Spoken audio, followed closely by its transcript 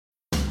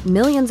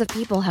Millions of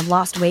people have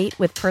lost weight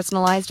with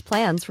personalized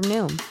plans from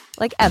Noom.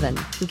 Like Evan,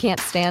 who can't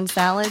stand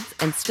salads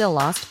and still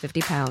lost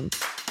 50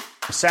 pounds.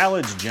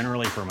 Salads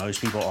generally for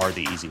most people are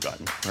the easy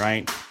button,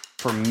 right?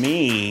 For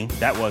me,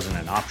 that wasn't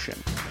an option.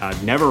 I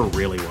never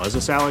really was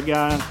a salad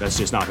guy. That's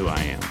just not who I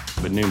am.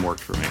 But Noom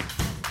worked for me.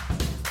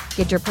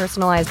 Get your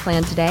personalized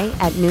plan today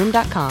at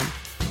Noom.com.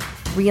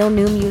 Real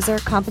Noom user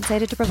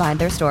compensated to provide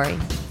their story.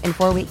 In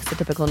 4 weeks, the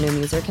typical Noom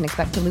user can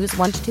expect to lose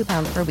 1 to 2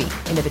 pounds per week.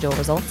 Individual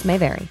results may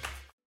vary.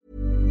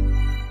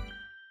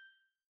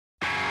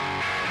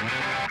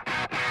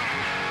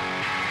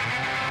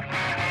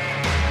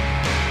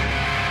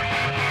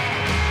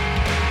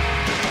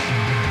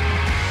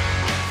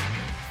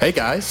 Hey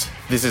guys,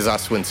 this is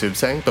Aswin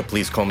Subsang, but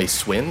please call me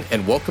Swin,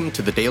 and welcome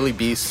to the Daily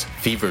Beast's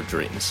Fever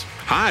Dreams.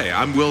 Hi,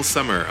 I'm Will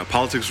Sommer, a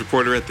politics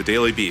reporter at the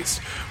Daily Beast,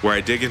 where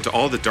I dig into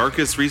all the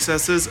darkest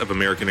recesses of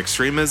American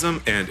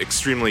extremism and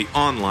extremely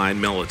online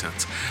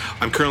militants.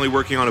 I'm currently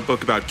working on a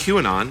book about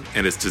QAnon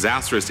and its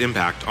disastrous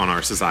impact on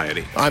our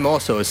society. I'm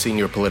also a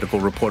senior political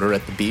reporter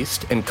at the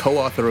Beast and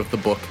co-author of the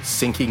book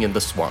Sinking in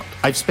the Swamp.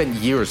 I've spent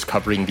years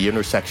covering the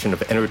intersection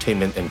of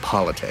entertainment and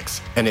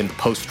politics, and in the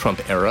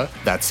post-Trump era,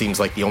 that seems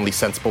like the only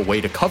sensible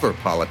way to cover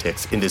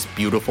politics in this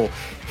beautiful,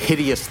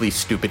 hideously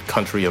stupid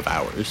country of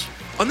ours.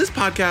 On this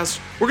podcast,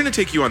 we're going to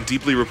take you on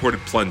deeply reported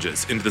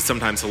plunges into the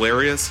sometimes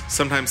hilarious,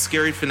 sometimes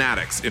scary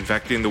fanatics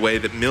infecting the way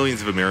that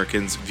millions of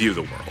Americans view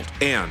the world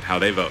and how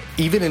they vote.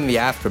 Even in the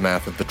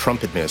aftermath of the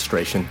Trump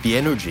administration, the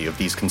energy of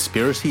these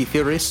conspiracy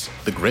theorists,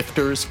 the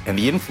grifters, and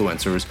the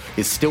influencers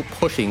is still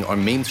pushing our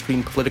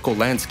mainstream political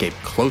landscape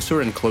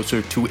closer and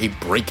closer to a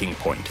breaking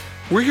point.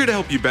 We're here to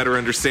help you better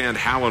understand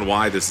how and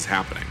why this is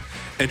happening,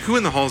 and who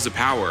in the halls of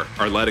power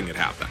are letting it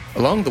happen.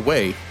 Along the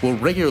way, we'll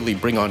regularly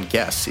bring on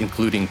guests,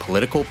 including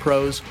political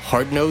pros,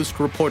 hard-nosed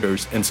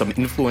reporters, and some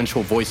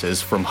influential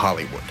voices from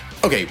Hollywood.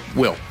 Okay,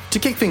 Will, to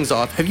kick things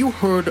off, have you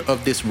heard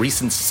of this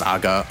recent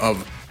saga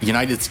of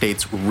United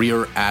States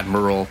Rear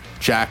Admiral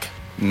Jack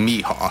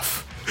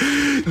Meehoff?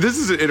 This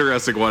is an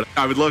interesting one.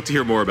 I would love to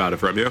hear more about it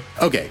from you.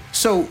 Okay,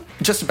 so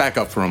just to back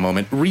up for a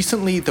moment,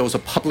 recently there was a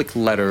public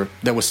letter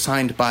that was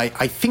signed by,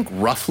 I think,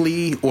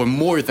 roughly or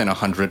more than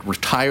 100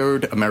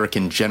 retired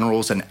American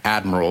generals and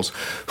admirals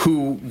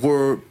who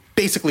were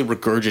basically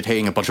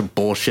regurgitating a bunch of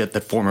bullshit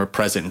that former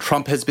President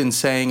Trump has been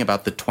saying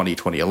about the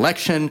 2020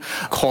 election,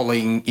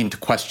 calling into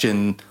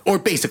question, or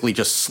basically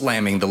just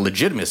slamming the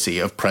legitimacy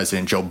of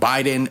President Joe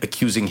Biden,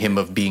 accusing him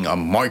of being a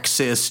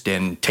Marxist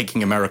and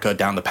taking America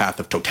down the path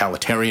of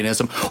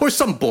totalitarianism, or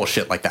some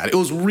bullshit like that. It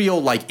was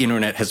real, like,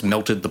 internet has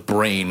melted the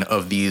brain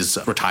of these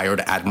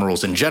retired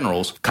admirals and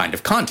generals kind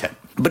of content.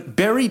 But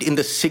buried in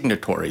the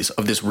signatories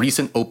of this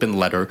recent open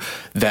letter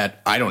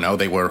that, I don't know,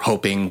 they were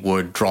hoping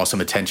would draw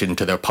some attention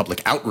to their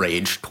public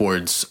outrage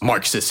towards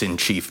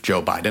Marxist-in-chief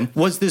Joe Biden,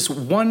 was this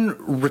one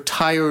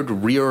retired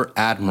Rear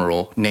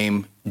Admiral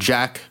named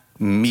Jack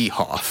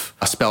Meehoff,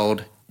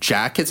 spelled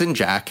Jack as in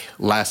Jack,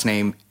 last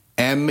name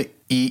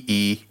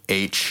Meehoff.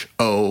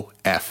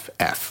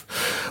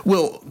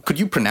 Will, could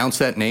you pronounce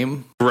that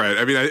name? Right.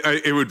 I mean,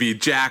 it would be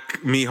Jack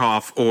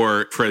Meehoff,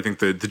 or for, I think,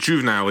 the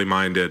juvenilely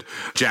minded,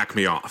 Jack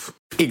Me Off.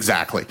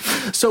 Exactly.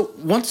 So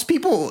once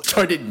people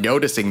started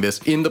noticing this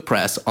in the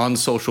press, on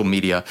social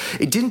media,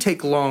 it didn't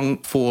take long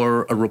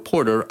for a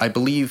reporter, I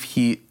believe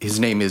his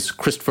name is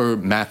Christopher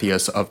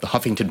Mathias of the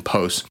Huffington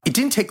Post, it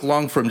didn't take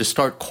long for him to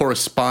start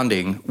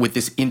corresponding with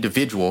this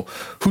individual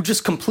who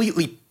just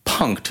completely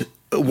punked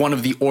one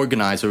of the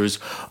organizers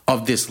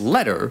of this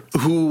letter,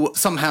 who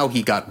somehow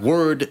he got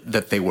word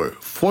that they were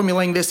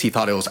formulating this. He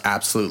thought it was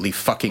absolutely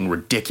fucking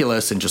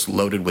ridiculous and just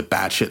loaded with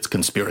batshit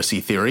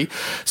conspiracy theory.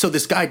 So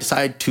this guy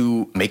decided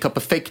to make up a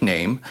fake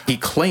name. He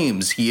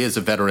claims he is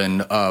a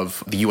veteran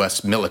of the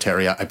U.S.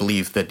 military. I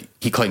believe that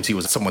he claims he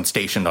was someone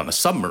stationed on a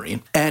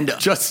submarine, and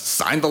just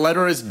signed the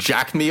letter as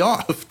Jack Me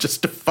Off,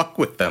 just to fuck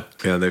with them.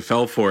 Yeah, they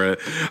fell for it.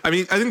 I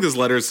mean, I think this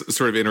letter's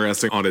sort of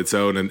interesting on its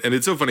own, and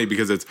it's so funny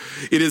because it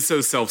is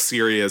so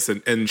self-serious.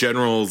 And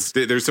generals,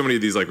 there's so many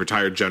of these like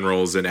retired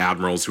generals and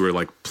admirals who are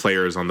like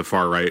players on the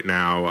far right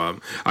now.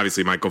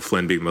 Obviously, Michael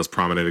Flynn being the most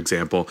prominent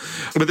example.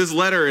 But this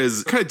letter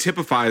kind of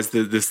typifies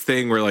this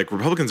thing where like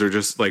Republicans are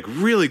just like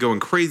really going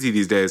crazy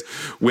these days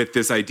with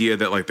this idea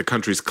that like the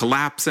country's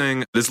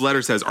collapsing. This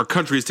letter says our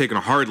country has taken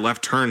a hard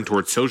left turn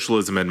towards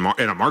socialism and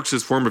a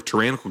Marxist form of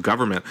tyrannical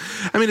government.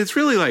 I mean, it's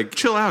really like,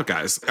 chill out,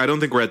 guys. I don't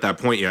think we're at that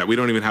point yet. We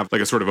don't even have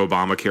like a sort of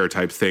Obamacare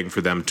type thing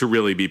for them to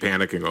really be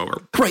panicking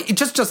over. Right. It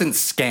just doesn't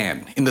scan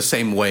in the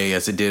same way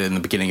as it did in the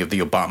beginning of the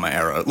Obama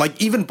era.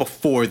 Like, even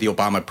before the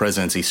Obama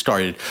presidency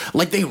started,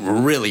 like, they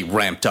really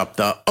ramped up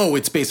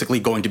it's basically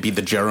going to be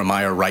the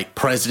Jeremiah Wright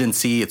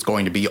presidency. It's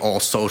going to be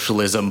all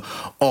socialism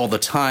all the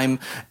time.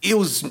 It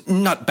was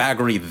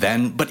nutbaggery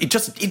then, but it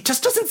just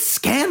doesn't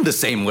scan the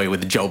same way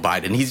with Joe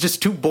Biden. He's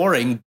just too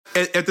boring.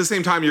 At the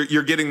same time,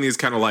 you're getting these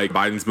kind of like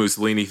Biden's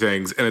Mussolini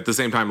things. And at the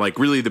same time, like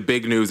really the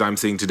big news I'm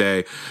seeing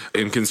today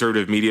in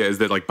conservative media is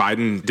that like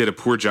Biden did a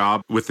poor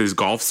job with his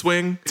golf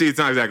swing. See, it's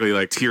not exactly exactly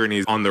like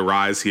tyranny on the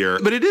rise here.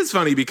 But it is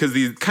funny because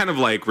these kind of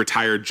like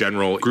retired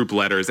general group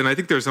letters, and I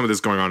think there's some of this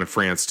going on in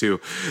France too.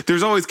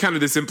 There's always kind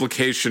of this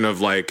implication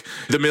of like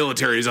the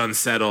military is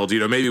unsettled,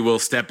 maybe we'll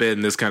step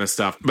in, this kind of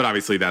stuff. But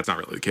obviously that's not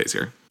really the case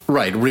here.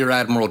 Right. Rear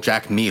Admiral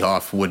Jack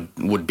Mehoff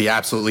would be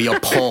absolutely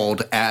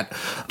appalled at,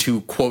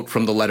 to quote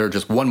from the letter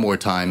just one more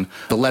time,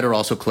 the letter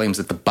also claims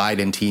that the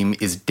Biden team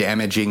is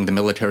damaging the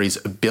military's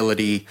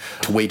ability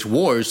to wage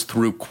wars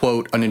through,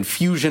 quote, an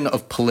infusion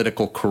of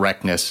political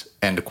correctness,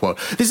 end quote.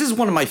 This is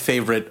one of my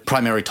favorite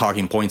primary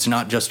talking points,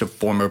 not just of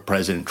former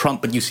President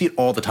Trump, but you see it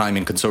all the time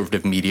in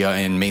conservative media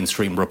and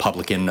mainstream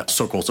Republican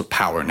circles of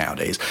power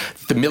nowadays.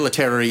 The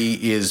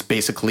military is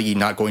basically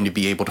not going to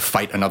be able to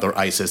fight another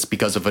ISIS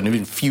because of an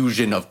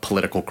infusion of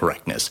political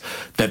correctness,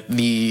 that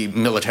the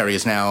military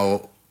is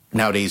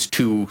nowadays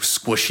too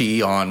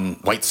squishy on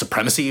white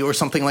supremacy or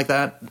something like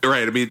that.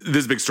 Right. I mean,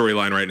 this big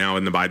storyline right now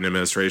in the Biden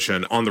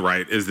administration on the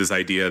right is this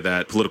idea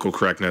that political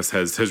correctness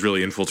has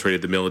really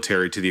infiltrated the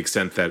military to the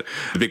extent that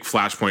the big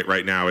flashpoint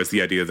right now is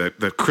the idea that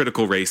the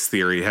critical race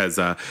theory has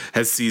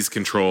seized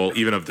control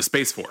even of the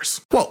Space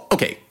Force. Well,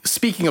 okay,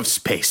 speaking of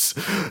space,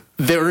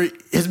 there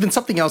has been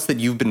something else that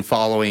you've been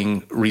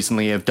following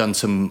recently. I've done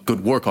some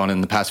good work on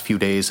in the past few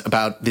days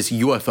about this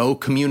UFO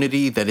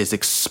community that is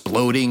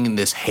exploding in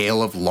this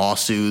hail of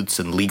lawsuits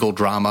and legal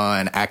drama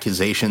and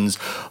accusations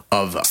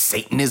of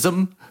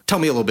Satanism. Tell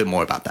me a little bit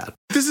more about that.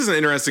 This is an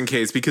interesting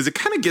case because it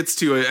kind of gets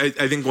to,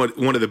 I think,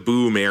 one of the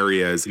boom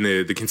areas in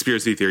the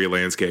conspiracy theory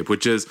landscape,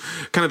 which is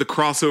kind of the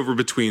crossover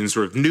between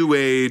sort of new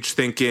age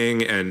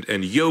thinking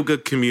and yoga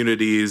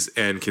communities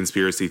and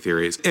conspiracy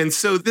theories. And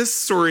so this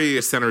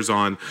story centers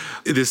on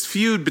this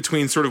feud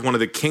between sort of one of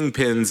the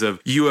kingpins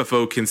of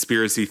UFO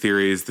conspiracy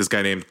theories, this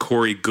guy named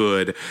Corey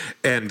Goode,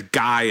 and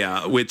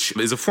Gaia, which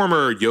is a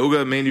former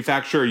yoga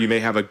manufacturer. You may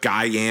have a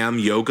Gaiam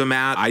yoga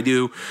mat. I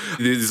do.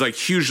 It's like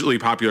hugely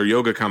popular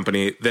yoga company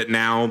that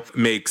now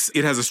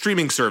it has a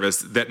streaming service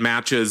that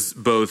matches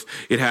both.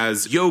 It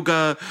has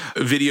yoga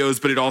videos,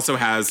 but it also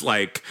has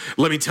like,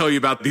 let me tell you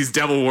about these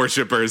devil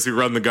worshippers who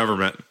run the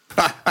government.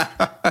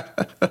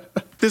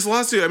 This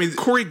lawsuit, I mean,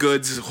 Corey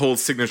Goode's whole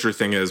signature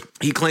thing is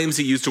he claims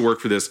he used to work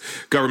for this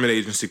government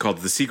agency called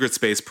the Secret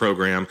Space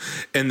Program,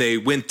 and they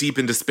went deep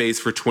into space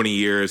for 20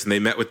 years, and they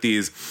met with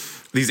these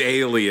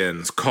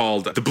aliens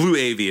called the Blue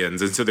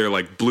Avians, and so they're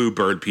like blue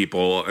bird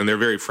people, and they're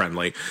very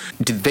friendly.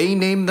 Did they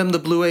name them the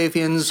Blue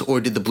Avians, or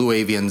did the Blue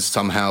Avians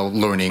somehow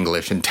learn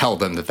English and tell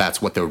them that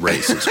that's what their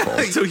race is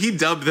called? So he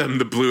dubbed them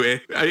the Blue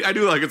Avians. I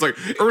do like, it's like,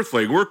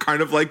 Earthling, we're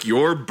kind of like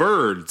your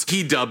birds.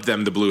 He dubbed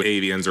them the Blue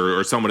Avians,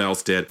 or someone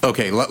else did.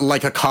 Okay,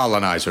 like a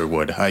colonizer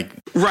would.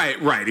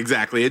 Right,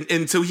 exactly.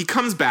 And so he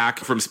comes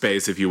back from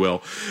space, if you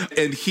will,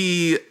 and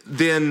he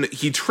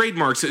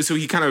trademarks, so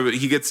he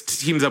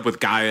teams up with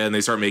Gaia, and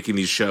they start making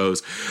these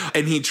shows,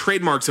 and he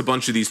trademarks a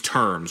bunch of these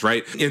terms,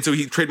 right? And so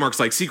he trademarks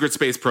like Secret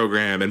Space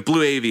Program and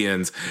Blue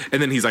Avians,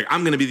 and then he's like,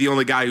 I'm going to be the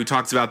only guy who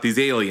talks about these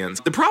aliens.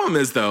 The problem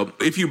is, though,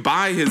 if you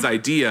buy his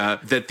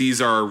idea that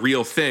these are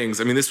real things,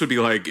 I mean, this would be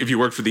like if you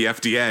worked for the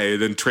FDA,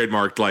 then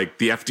trademarked like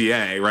the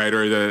FDA, right?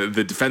 Or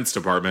the Defense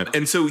Department.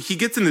 And so he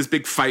gets in this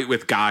big fight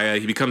with Gaia.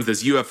 He becomes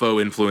this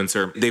UFO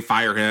influencer. They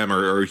fire him,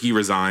 or he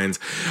resigns.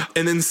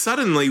 And then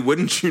suddenly,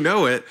 wouldn't you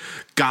know it,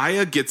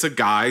 Gaia gets a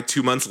guy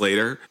 2 months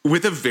later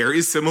with a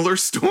very similar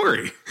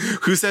story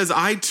who says,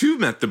 I too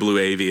met the Blue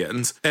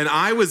Avians and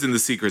I was in the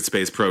Secret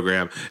Space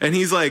Program. And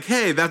he's like,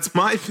 hey, that's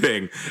my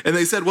thing. And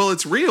they said, well,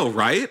 it's real,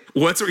 right?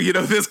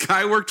 This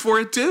guy worked for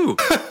it too.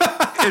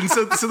 And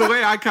so the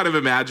way I kind of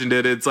imagined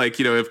it, it's like,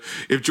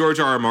 if George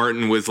R.R.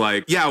 Martin was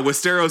like, yeah,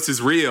 Westeros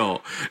is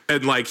real,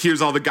 and like,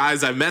 here's all the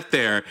guys I met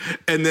there,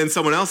 and then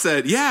someone else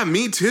said, yeah,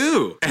 me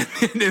too.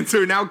 And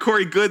so now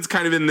Corey Goode's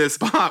kind of in this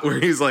spot where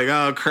he's like,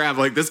 oh crap,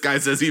 like this guy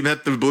says he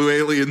met the Blue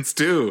Aliens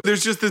too.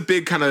 There's just this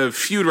big kind of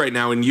feud right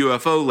now in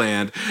UFO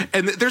land,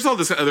 and there's all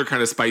this other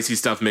kind of spicy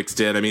stuff mixed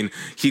in. I mean,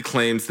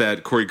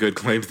 Corey Goode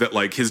claims that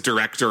like his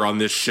director on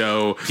this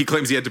show, he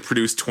claims he had to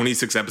produce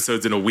 26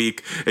 episodes in a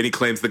week, and he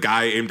claims the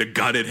guy aimed a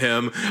gun at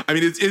him. I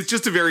mean, it's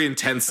just a very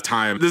intense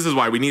time. This is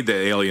why we need the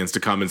aliens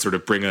to come and sort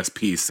of bring us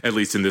peace, at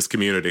least in this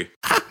community.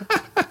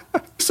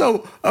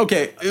 So,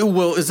 okay,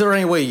 well, is there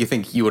any way you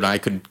think you and I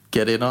could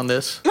get in on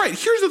this? Right,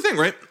 here's the thing,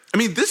 right? I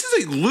mean, this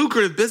is a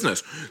lucrative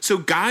business. So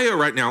Gaia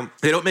right now,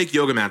 they don't make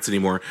yoga mats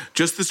anymore,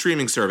 just the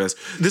streaming service.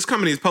 This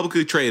company is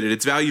publicly traded.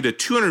 It's valued at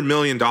 $200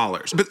 million.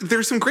 But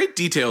there's some great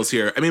details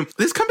here. I mean,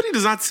 this company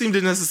does not seem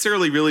to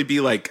necessarily really be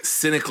like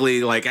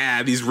cynically like,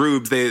 these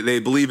rubes,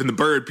 they believe in the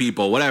bird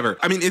people, whatever.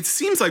 I mean, it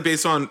seems like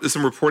based on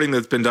some reporting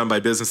that's been done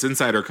by Business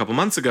Insider a couple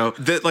months ago,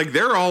 that like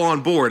they're all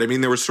on board. I mean,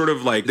 there was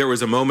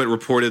a moment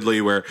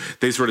reportedly where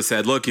they sort of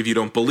said, look, if you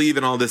don't believe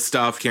in all this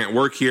stuff, can't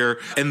work here.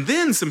 And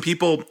then some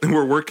people who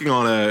were working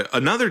on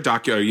another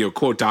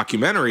quote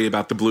documentary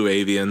about the Blue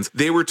Avians,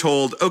 they were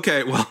told,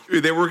 okay, well,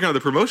 they were working on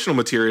the promotional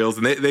materials,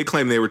 and they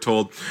claim they were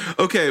told,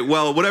 okay,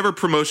 well, whatever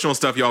promotional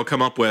stuff y'all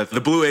come up with,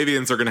 the Blue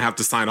Avians are going to have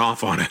to sign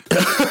off on it.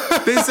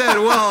 They said,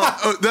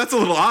 well, that's a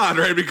little odd,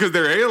 right? Because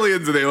they're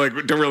aliens and they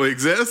don't really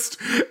exist.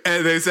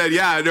 And they said,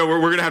 yeah, no, we're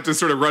going to have to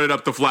sort of run it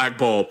up the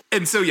flagpole.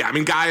 And so, yeah, I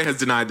mean, Gaia has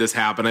denied this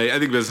happened. I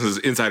think Business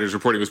Insider's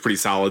reporting was pretty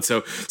solid.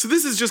 So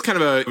this is just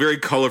kind of a very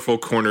colorful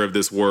corner of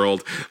this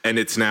world, and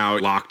it's now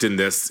locked in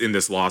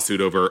this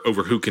lawsuit over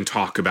who can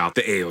talk about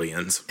the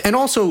aliens. And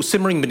also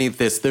simmering beneath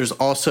this, there's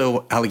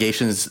also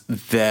allegations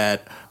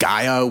that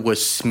Gaia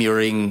was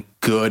smearing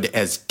good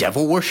as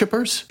devil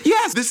worshippers?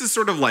 Yes, this is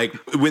sort of like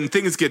when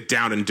things get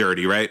down and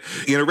dirty, right?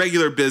 In a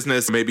regular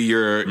business, maybe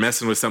you're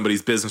messing with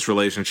somebody's business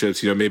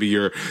relationships, maybe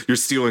you're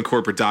stealing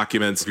corporate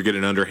documents, you're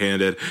getting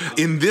underhanded.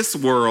 In this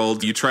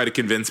world, you try to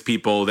convince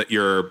people that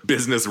your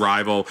business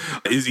rival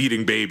is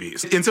eating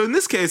babies. And so in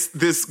this case,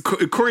 this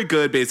Corey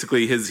Goode,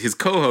 basically his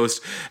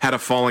co-host, had a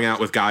falling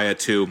out with Gaia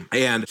too.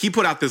 And he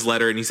put out this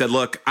letter and he said,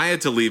 look, I had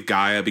to leave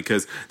Gaia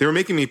because they were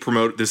making me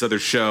promote this other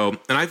show,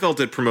 and I felt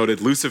it promoted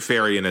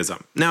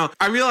Luciferianism. Now,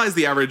 I realize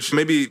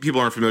maybe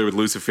people aren't familiar with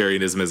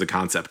Luciferianism as a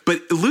concept,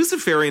 but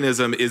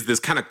Luciferianism is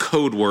this kind of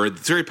code word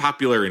that's very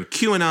popular in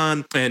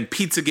QAnon and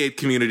Pizzagate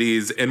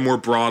communities and more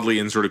broadly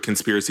in sort of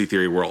conspiracy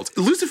theory worlds.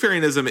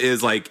 Luciferianism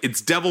is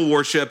it's devil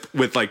worship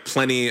with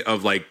plenty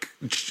of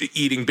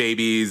eating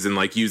babies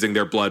and using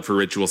their blood for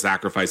ritual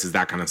sacrifices,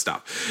 that kind of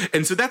stuff.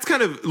 And so that's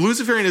kind of,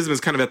 Luciferianism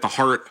is kind of at the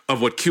heart of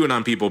what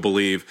QAnon people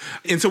believe.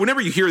 And so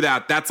whenever you hear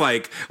that, that's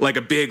like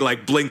a big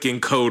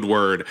blinking code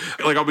word.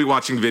 I'll be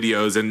watching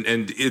videos and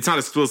it's not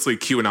explicitly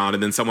QAnon,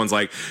 and then someone's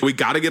like, we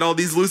got to get all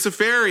these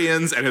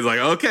Luciferians, and it's like,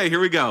 okay,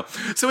 here we go.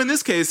 So in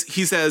this case,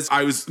 he says,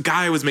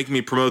 Guy was making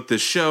me promote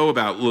this show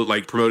about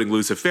promoting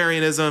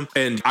Luciferianism,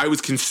 and I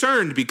was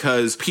concerned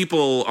because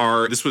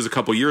this was a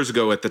couple years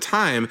ago at the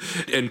time,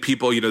 and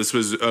people, this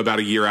was about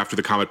a year after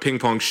the Comet Ping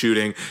Pong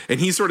shooting,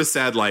 and he sort of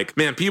said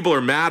man, people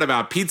are mad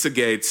about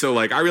Pizzagate, so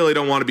I really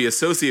don't want to be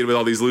associated with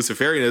all these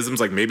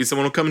Luciferianisms, maybe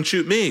someone will come and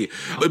shoot me.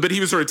 But he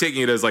was sort of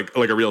taking it as a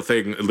real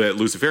thing, that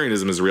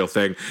Luciferianism is a real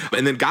thing.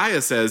 And then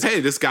Gaia says, hey,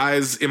 this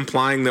guy's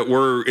implying that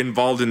we're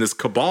involved in this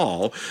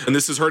cabal, and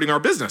this is hurting our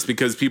business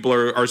because people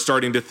are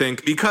starting to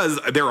think, because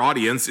their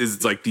audience is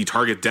the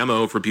target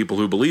demo for people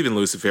who believe in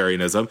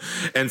Luciferianism.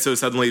 And so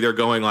suddenly they're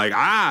going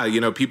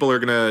people are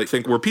going to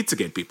think we're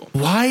Pizzagate people.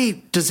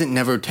 Why does it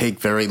never take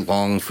very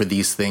long for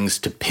these things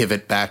to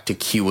pivot back to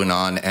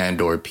QAnon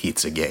and or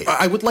Pizzagate?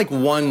 I would like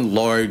one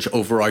large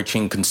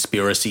overarching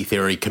conspiracy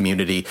theory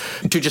community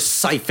to just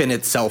siphon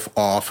itself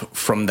off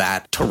from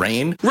that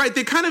terrain. Right,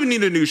 they kind of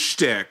need a new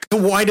shtick.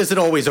 Why does it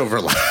always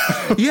overlap?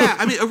 Yeah,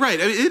 I mean, right.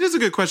 I mean, it is a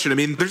good question. I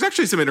mean, there's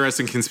actually some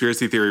interesting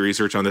conspiracy theory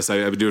research on this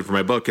I've been doing for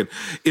my book. And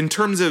in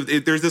terms of,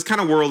 there's this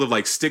kind of world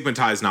of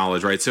stigmatized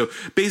knowledge, right? So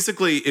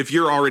basically, if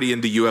you're already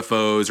into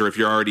UFOs or if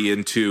you're already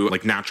into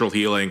natural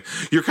healing,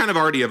 you're kind of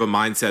already have a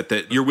mindset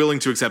that you're willing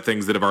to accept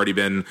things that have already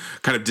been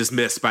kind of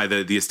dismissed by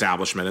the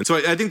establishment. And so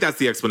I think that's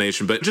the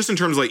explanation. But just in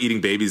terms of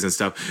eating babies and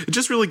stuff, it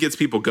just really gets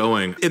people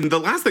going. And the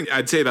last thing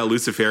I'd say about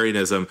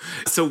Luciferianism,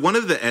 so one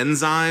of the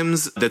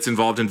enzymes that's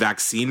involved in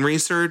vaccine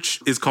research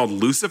is called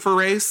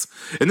luciferase.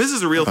 And this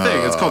is a real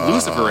thing. It's called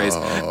luciferase.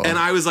 And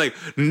I was like,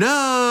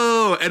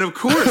 no. And of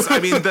course, I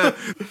mean,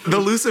 the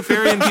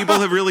Luciferian people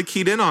have really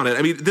keyed in on it.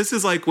 I mean, this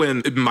is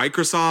when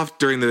Microsoft,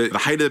 during the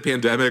height of the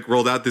pandemic,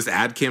 rolled out this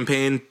ad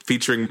campaign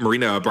featuring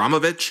Marina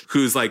Abramovich,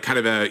 who's kind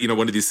of a,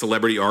 one of these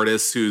celebrity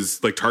artists who's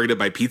targeted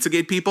by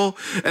Pizzagate people.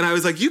 And I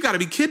was like, you got to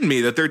be kidding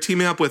me that they're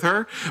teaming up with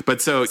her.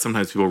 But so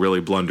sometimes people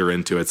really blunder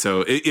into it.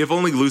 So if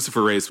only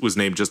Luciferase was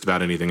named just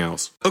about anything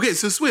else. Okay,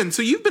 so Swin,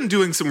 so you've been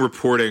doing some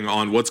reporting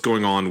on what's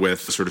going on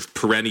with sort of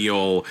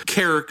perennial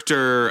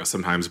character,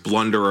 sometimes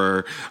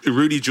blunderer,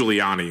 Rudy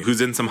Giuliani,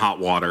 who's in some hot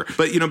water.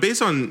 But,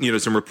 based on,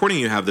 some reporting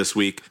you have this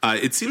week,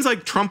 it seems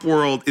like Trump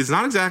world is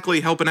not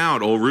exactly helping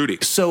out old Rudy.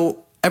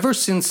 So ever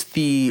since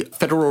the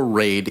federal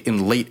raid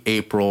in late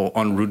April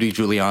on Rudy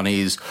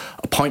Giuliani's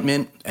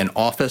appointment and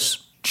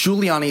office,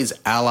 Giuliani's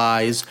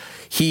allies,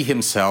 he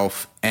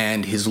himself,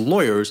 and his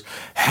lawyers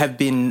have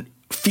been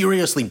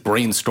furiously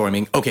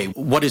brainstorming, okay,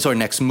 what is our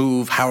next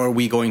move? How are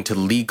we going to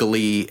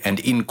legally and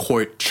in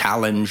court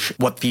challenge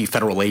what the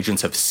federal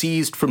agents have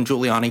seized from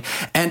Giuliani?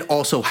 And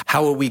also,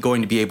 how are we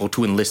going to be able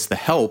to enlist the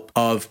help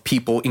of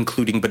people,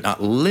 including but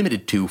not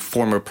limited to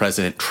former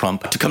President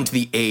Trump, to come to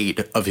the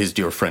aid of his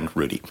dear friend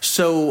Rudy?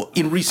 So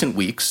in recent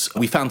weeks,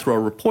 we found through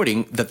our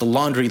reporting that the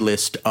laundry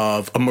list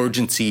of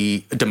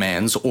emergency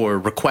demands, or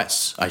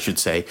requests, I should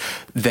say,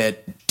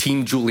 that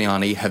Team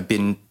Giuliani have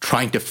been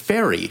trying to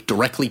ferry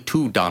directly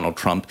to Donald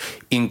Trump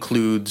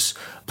includes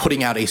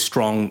putting out a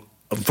strong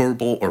a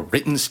verbal or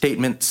written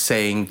statement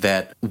saying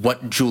that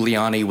what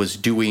Giuliani was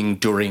doing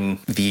during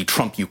the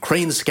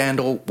Trump-Ukraine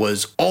scandal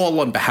was all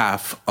on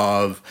behalf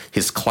of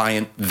his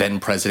client,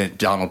 then-President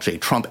Donald J.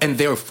 Trump, and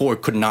therefore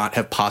could not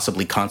have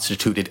possibly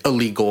constituted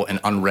illegal and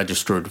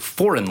unregistered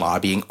foreign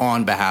lobbying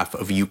on behalf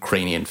of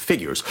Ukrainian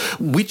figures,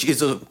 which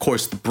is, of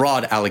course, the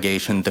broad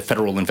allegation the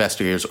federal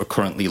investigators are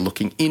currently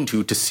looking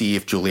into to see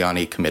if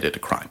Giuliani committed a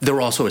crime.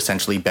 They're also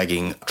essentially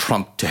begging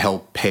Trump to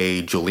help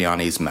pay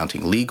Giuliani's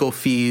mounting legal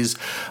fees.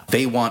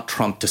 They want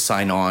Trump to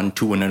sign on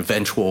to an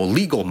eventual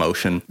legal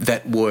motion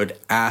that would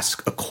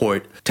ask a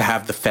court to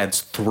have the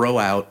feds throw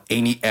out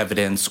any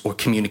evidence or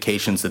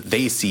communications that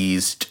they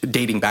seized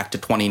dating back to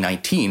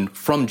 2019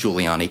 from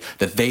Giuliani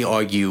that they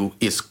argue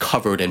is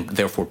covered and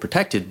therefore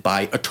protected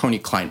by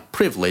attorney-client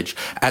privilege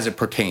as it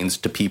pertains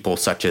to people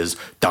such as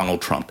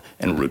Donald Trump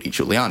and Rudy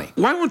Giuliani.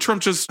 Why won't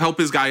Trump just help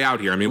his guy out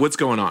here? I mean, what's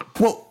going on?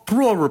 Well,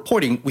 through our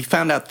reporting, we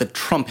found out that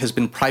Trump has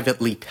been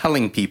privately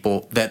telling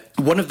people that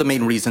one of the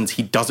main reasons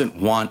he doesn't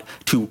want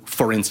to,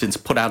 for instance,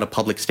 put out a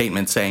public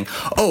statement saying,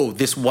 oh,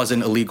 this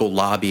wasn't illegal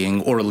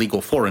lobbying or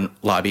illegal foreign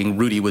lobbying,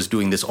 Rudy was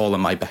doing this all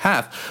on my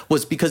behalf,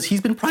 was because he's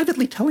been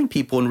privately telling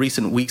people in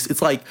recent weeks,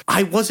 it's like,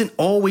 I wasn't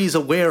always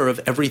aware of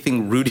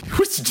everything Rudy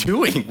was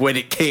doing when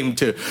it came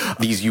to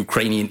these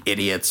Ukrainian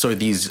idiots or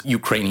these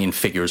Ukrainian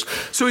figures.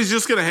 So he's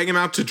just going to hang him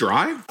out to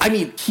dry? I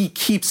mean, he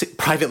keeps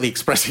privately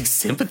expressing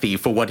sympathy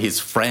for what his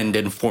friend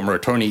and former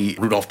attorney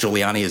Rudolph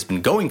Giuliani has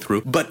been going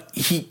through, but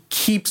he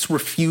keeps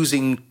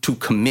refusing to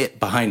commit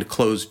behind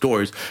closed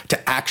doors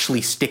to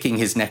actually sticking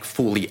his neck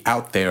fully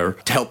out there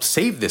to help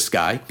save this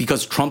guy,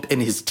 because Trump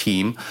and his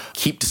team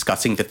keep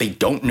discussing that they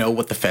don't know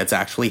what the feds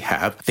actually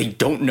have. They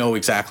don't know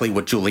exactly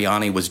what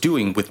Giuliani was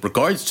doing with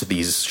regards to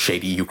these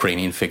shady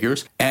Ukrainian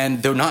figures,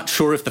 and they're not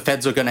sure if the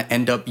feds are going to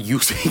end up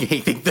using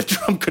anything that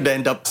Trump could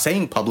end up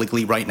saying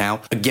publicly right now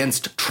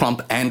against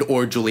Trump and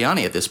or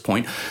Giuliani at this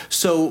point.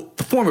 So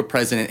the former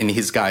president and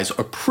his guys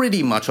are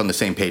pretty much on the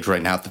same page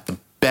right now that the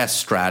best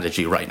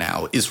strategy right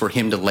now is for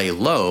him to lay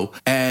low,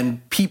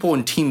 and people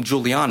in Team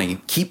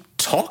Giuliani keep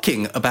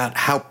talking about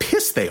how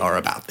pissed they are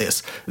about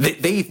this.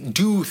 They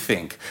do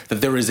think that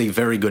there is a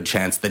very good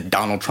chance that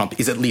Donald Trump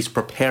is at least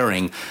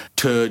preparing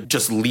to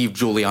just leave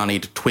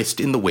Giuliani to twist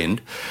in the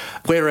wind.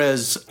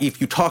 Whereas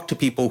if you talk to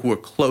people who are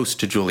close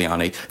to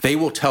Giuliani, they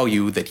will tell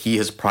you that he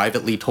has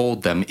privately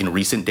told them in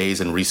recent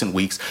days and recent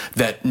weeks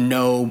that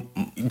no,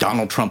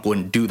 Donald Trump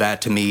wouldn't do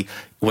that to me.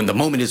 When the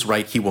moment is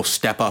right, he will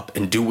step up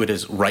and do what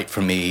is right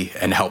for me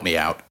and help me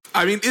out.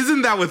 I mean,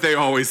 isn't that what they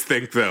always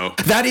think, though?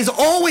 That is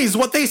always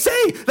what they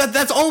say.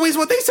 That's always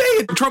what they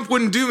say. Trump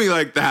wouldn't do me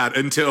like that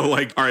until,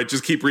 like, all right,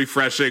 just keep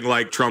refreshing,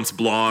 like, Trump's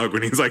blog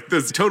when he's like,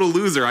 this total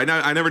loser. I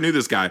never knew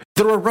this guy.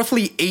 There are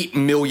roughly 8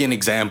 million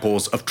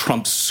examples of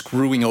Trump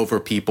screwing over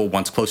people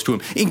once close to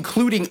him,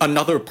 including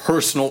another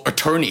personal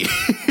attorney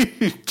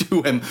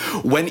to him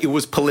when it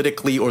was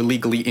politically or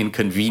legally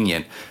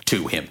inconvenient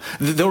to him.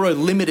 There are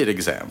limited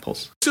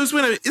examples. So,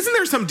 isn't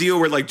there some deal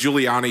where, like,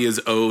 Giuliani is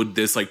owed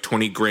this, like,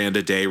 $20,000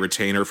 a day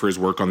retainer for his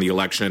work on the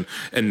election,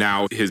 and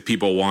now his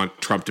people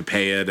want Trump to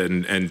pay it,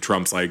 and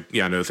Trump's like,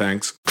 yeah, no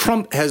thanks?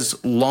 Trump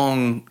has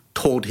long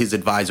told his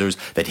advisors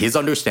that his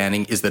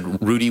understanding is that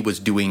Rudy was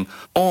doing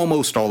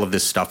almost all of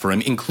this stuff for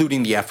him,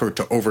 including the effort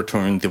to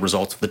overturn the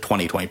results of the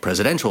 2020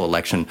 presidential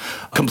election,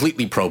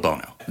 completely pro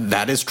bono.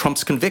 That is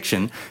Trump's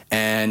conviction,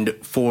 and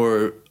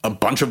for a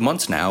bunch of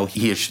months now,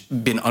 he has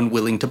been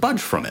unwilling to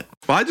budge from it.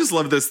 Well, I just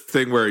love this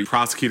thing where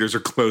prosecutors are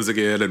closing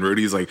in and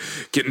Rudy's like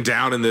getting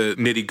down in the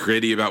nitty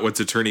gritty about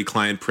what's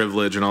attorney-client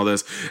privilege and all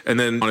this. And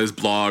then on his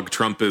blog,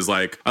 Trump is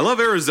like, I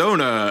love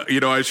Arizona. You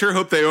know, I sure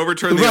hope they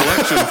overturn the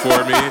election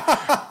for me.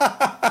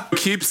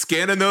 Keep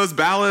scanning those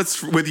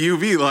ballots with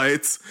UV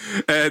lights.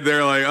 And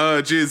they're like,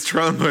 oh, geez,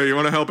 Trump, you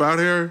want to help out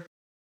here?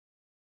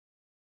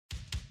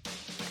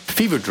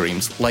 Fever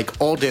Dreams, like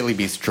all Daily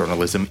Beast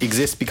journalism,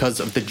 exists because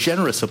of the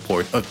generous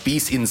support of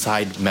Beast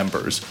Inside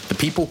members, the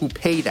people who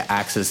pay to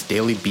access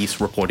Daily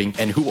Beast reporting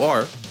and who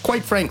are,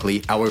 quite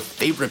frankly, our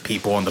favorite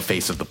people on the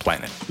face of the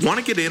planet. Want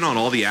to get in on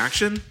all the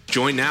action?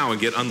 Join now and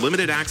get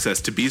unlimited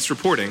access to Beast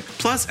reporting,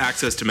 plus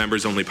access to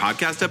members-only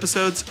podcast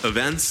episodes,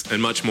 events,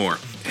 and much more.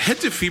 Head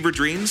to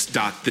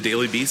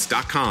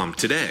feverdreams.thedailybeast.com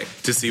today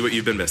to see what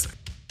you've been missing.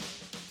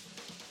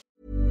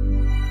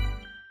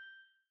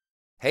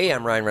 Hey,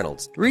 I'm Ryan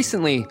Reynolds.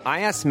 Recently,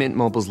 I asked Mint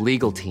Mobile's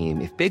legal team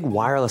if big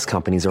wireless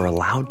companies are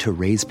allowed to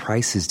raise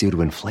prices due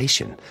to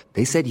inflation.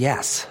 They said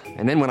yes.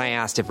 And then when I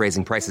asked if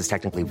raising prices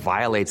technically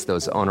violates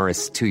those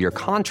onerous 2-year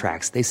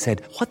contracts, they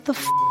said, what the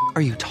f***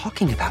 are you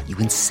talking about, you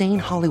insane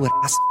Hollywood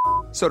ass f-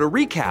 So to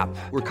recap,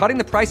 we're cutting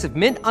the price of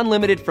Mint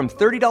Unlimited from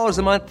 $30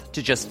 a month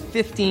to just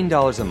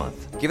 $15 a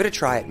month. Give it a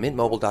try at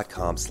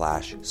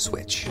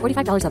mintmobile.com/switch.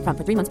 $45 up front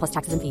for 3 months plus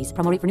taxes and fees.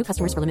 Promo rate for new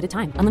customers for limited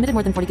time. Unlimited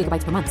more than 40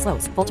 gigabytes per month.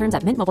 Slows full terms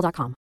at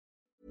mintmobile.com.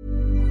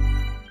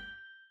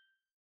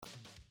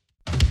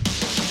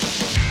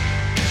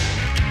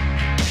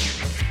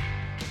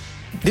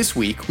 This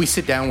week, we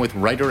sit down with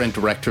writer and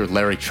director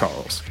Larry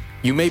Charles.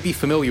 You may be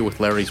familiar with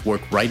Larry's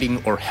work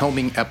writing or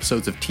helming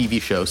episodes of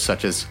TV shows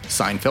such as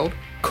Seinfeld,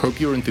 Curb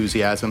Your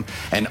Enthusiasm,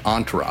 and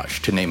Entourage,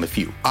 to name a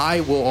few.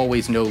 I will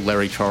always know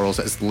Larry Charles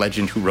as the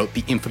legend who wrote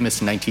the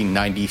infamous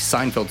 1990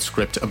 Seinfeld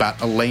script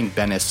about Elaine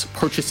Bennis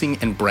purchasing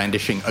and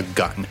brandishing a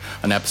gun,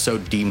 an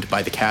episode deemed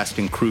by the cast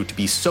and crew to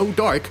be so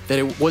dark that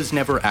it was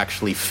never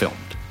actually filmed.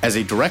 As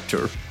a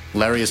director,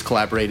 Larry has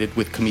collaborated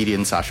with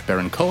comedian Sacha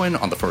Baron Cohen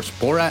on the first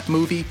Borat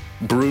movie,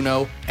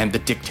 Bruno, and The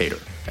Dictator,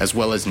 as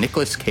well as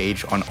Nicolas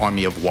Cage on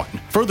Army of One.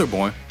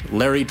 Furthermore,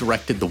 Larry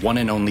directed the one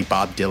and only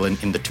Bob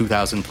Dylan in the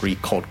 2003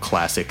 cult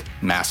classic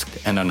Masked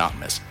and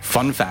Anonymous.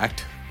 Fun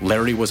fact,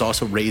 Larry was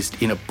also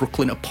raised in a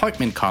Brooklyn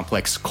apartment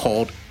complex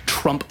called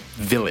Trump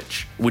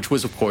Village, which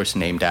was of course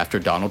named after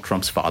Donald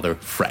Trump's father,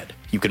 Fred.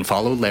 You can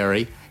follow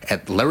Larry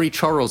at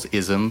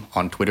LarryCharlesism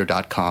on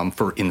Twitter.com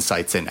for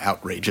insights and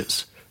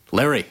outrages.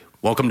 Larry,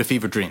 welcome to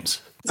Fever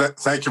Dreams.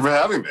 Thank you for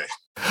having me.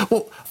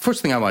 Well,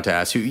 first thing I want to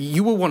ask you,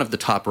 you were one of the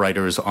top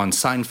writers on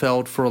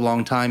Seinfeld for a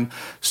long time.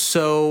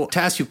 So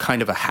to ask you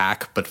kind of a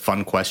hack but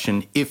fun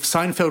question, if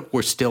Seinfeld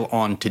were still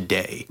on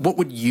today, what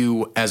would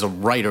you, as a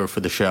writer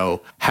for the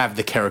show, have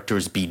the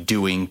characters be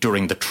doing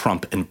during the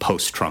Trump and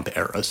post-Trump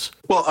eras?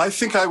 Well, I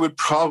think I would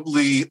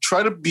probably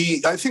try to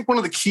be, I think one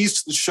of the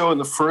keys to the show in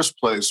the first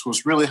place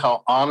was really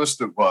how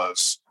honest it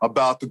was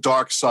about the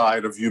dark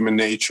side of human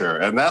nature.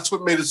 And that's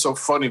what made it so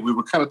funny. We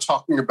were kind of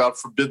talking about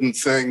forbidden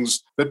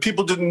things that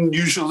people didn't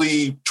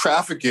usually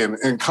traffic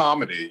in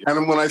comedy.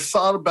 And when I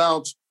thought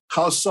about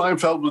how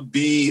Seinfeld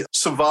would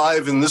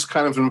survive in this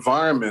kind of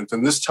environment,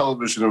 in this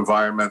television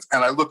environment.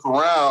 And I look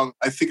around,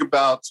 I think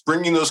about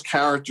bringing those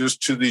characters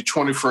to the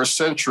 21st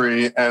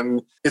century,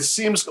 and it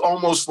seems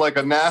almost like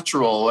a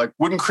natural. Like,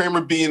 wouldn't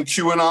Kramer be in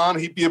QAnon?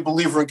 He'd be a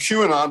believer in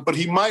QAnon, but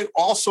he might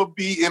also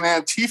be in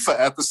Antifa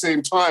at the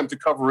same time to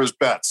cover his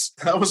bets.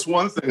 That was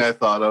one thing I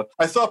thought of.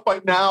 I thought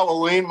by now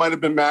Elaine might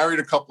have been married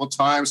a couple of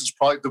times. Has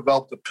probably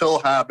developed a pill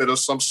habit of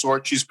some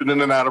sort. She's been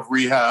in and out of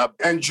rehab.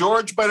 And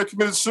George might have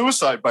committed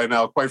suicide by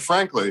now, quite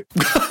frankly.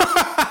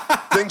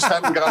 Things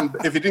hadn't gone,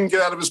 if he didn't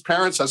get out of his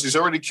parents' house, he's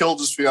already killed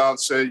his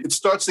fiance. It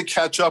starts to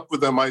catch up with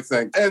them, I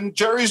think. And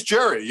Jerry's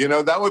Jerry,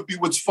 that would be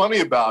what's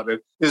funny about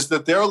it, is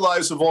that their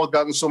lives have all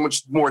gotten so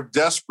much more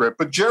desperate,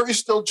 but Jerry's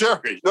still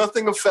Jerry.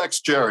 Nothing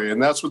affects Jerry,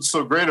 and that's what's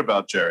so great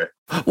about Jerry.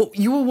 Well,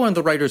 you were one of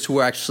the writers who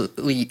were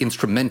actually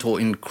instrumental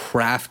in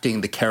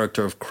crafting the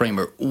character of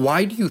Kramer.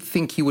 Why do you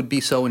think he would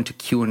be so into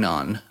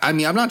QAnon? I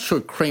mean, I'm not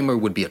sure Kramer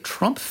would be a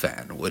Trump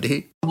fan, would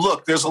he?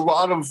 Look, there's a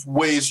lot of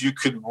ways you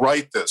could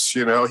write this,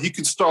 He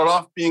could start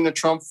off being a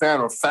Trump fan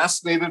or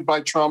fascinated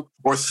by Trump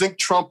or think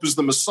Trump is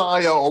the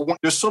Messiah.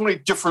 There's so many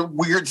different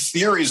weird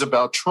theories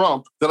about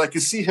Trump that I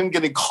could see him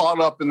getting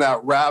caught up in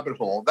that rabbit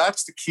hole.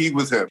 That's the key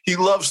with him. He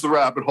loves the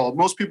rabbit hole.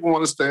 Most people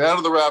want to stay out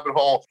of the rabbit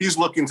hole. He's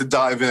looking to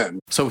dive in.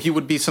 So he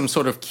would be some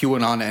sort of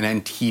QAnon and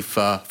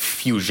Antifa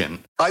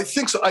fusion. I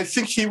think so. I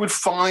think he would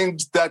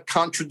find that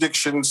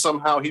contradiction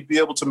somehow. He'd be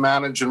able to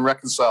manage and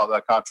reconcile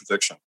that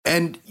contradiction.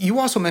 And you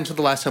also mentioned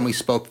the last time we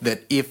spoke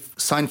that if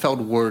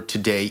Seinfeld were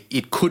today,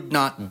 it could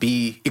not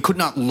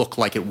look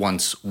like it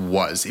once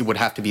was. It would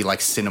have to be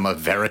like cinema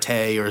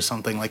verite or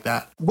something like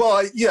that. Well,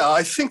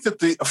 I think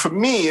that for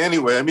me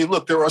anyway, I mean,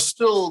 look, there are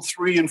still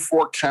 3 and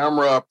 4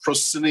 camera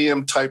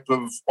proscenium type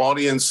of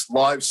audience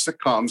live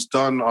sitcoms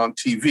done on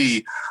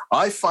TV.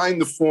 I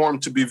find the form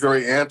to be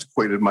very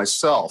antiquated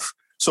myself.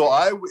 So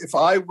if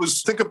I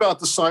was think about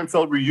the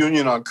Seinfeld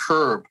reunion on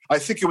Curb, I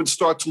think it would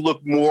start to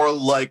look more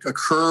like a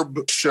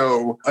Curb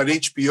show, an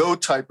HBO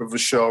type of a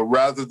show,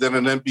 rather than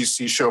an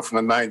NBC show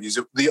from the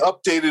 90s. The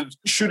updated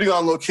shooting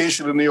on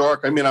location in New York,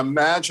 I mean,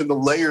 imagine the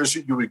layers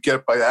that you would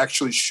get by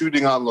actually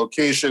shooting on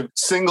location,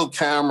 single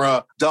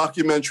camera,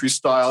 documentary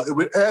style. It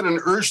would add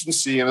an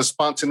urgency and a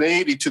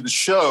spontaneity to the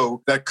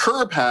show that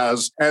Curb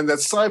has and that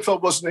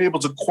Seinfeld wasn't able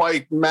to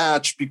quite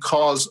match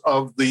because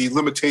of the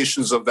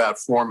limitations of that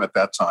form at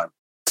that time.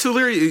 So,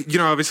 Larry,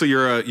 obviously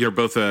you're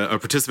both a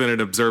participant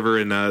and observer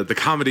in the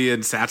comedy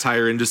and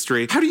satire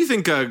industry. How do you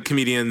think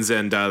comedians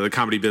and the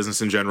comedy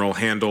business in general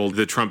handled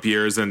the Trump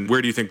years, and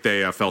where do you think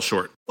they fell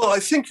short? Well, I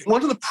think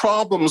one of the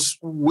problems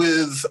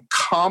with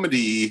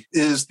comedy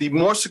is the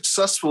more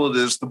successful it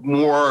is, the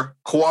more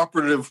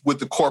cooperative with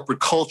the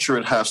corporate culture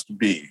it has to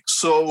be.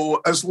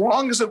 So as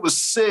long as it was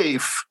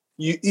safe,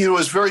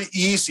 it's very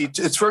easy.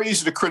 It's very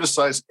easy to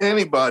criticize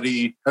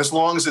anybody as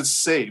long as it's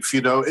safe.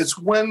 It's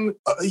when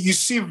you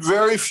see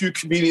very few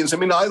comedians. I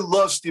mean, I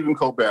love Stephen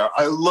Colbert.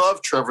 I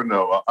love Trevor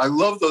Noah. I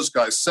love those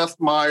guys. Seth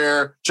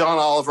Meyers, John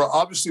Oliver.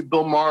 Obviously,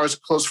 Bill Maher is a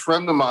close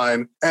friend of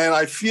mine. And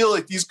I feel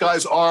like these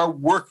guys are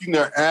working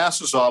their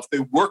asses off.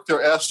 They worked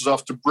their asses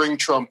off to bring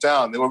Trump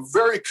down. They were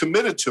very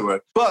committed to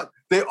it. But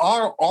they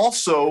are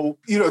also,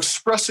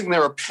 expressing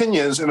their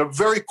opinions in a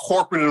very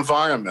corporate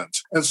environment.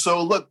 And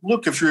so,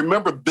 look, if you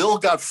remember, Bill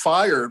got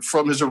fired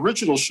from his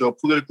original show,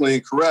 Politically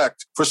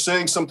Incorrect, for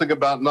saying something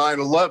about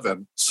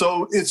 9/11.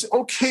 So it's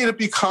okay to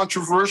be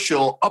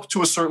controversial up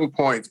to a certain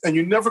point, and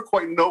you never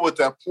quite know what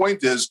that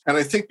point is. And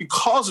I think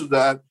because of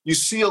that, you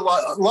see a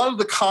lot of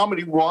the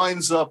comedy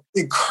winds up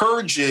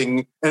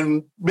encouraging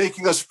and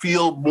making us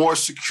feel more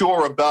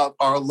secure about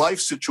our life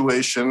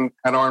situation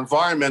and our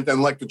environment.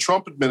 And like the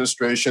Trump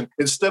administration,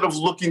 instead of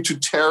looking to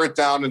tear it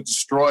down and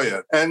destroy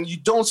it. And you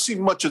don't see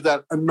much of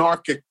that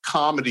anarchic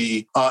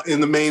comedy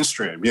in the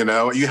mainstream. You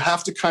know, you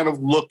have to kind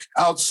of look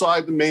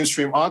outside the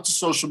mainstream onto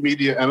social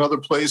media and other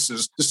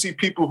places to see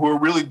people who are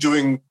really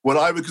doing what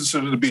I would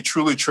consider to be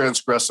truly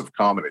transgressive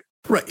comedy.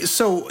 Right.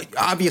 So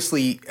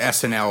obviously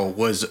SNL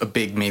was a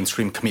big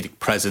mainstream comedic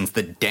presence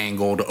that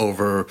dangled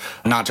over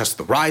not just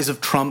the rise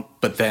of Trump,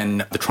 but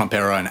then the Trump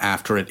era and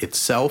after it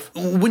itself.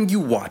 When you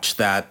watch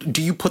that,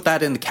 do you put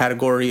that in the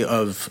category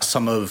of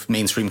some of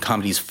mainstream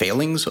comedy's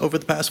failings over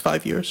the past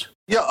 5 years?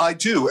 Yeah, I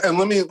do. And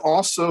let me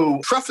also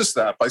preface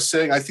that by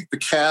saying I think the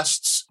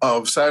casts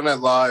of Saturday Night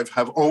Live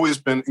have always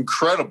been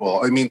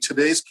incredible. I mean,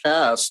 today's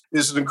cast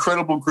is an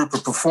incredible group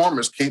of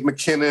performers. Kate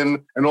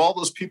McKinnon and all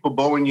those people,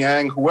 Bowen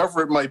Yang,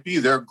 whoever it might be,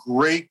 they're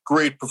great,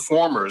 great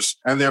performers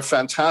and they're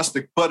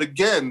fantastic. But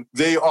again,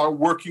 they are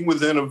working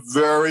within a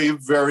very,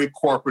 very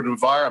corporate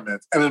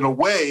environment. And in a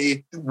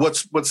way,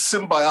 what's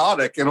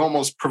symbiotic and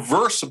almost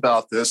perverse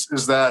about this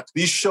is that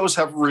these shows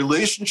have a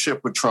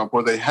relationship with Trump,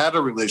 or they had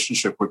a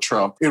relationship with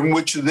Trump, in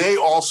which they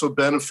also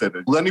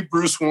benefited. Lenny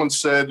Bruce once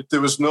said, if there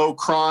was no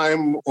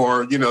crime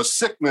or,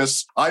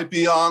 sickness, I'd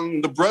be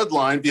on the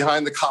breadline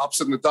behind the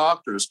cops and the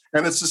doctors.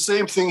 And it's the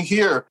same thing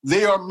here.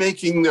 They are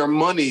making their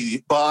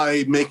money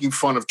by making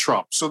fun of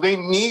Trump. So they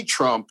need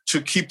Trump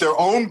to keep their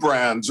own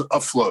brands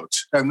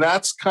afloat. And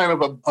that's kind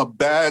of a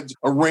bad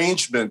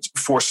arrangement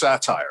for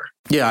satire.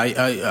 Yeah,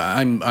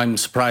 I'm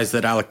surprised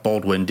that Alec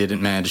Baldwin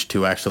didn't manage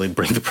to actually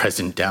bring the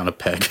president down a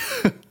peg.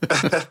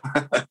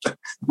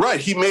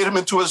 Right. He made him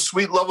into a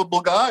sweet, lovable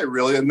guy,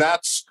 really. And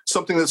that's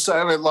something that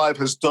Saturday Night Live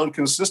has done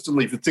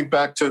consistently. If you think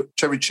back to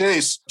Chevy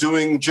Chase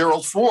doing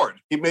Gerald Ford,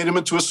 he made him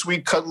into a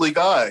sweet, cuddly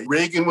guy.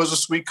 Reagan was a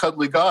sweet,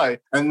 cuddly guy.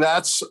 And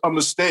that's a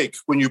mistake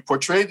when you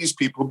portray these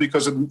people,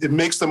 because it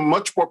makes them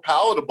much more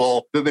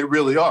palatable than they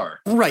really are.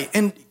 Right.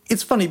 And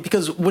it's funny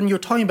because when you're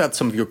talking about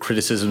some of your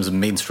criticisms of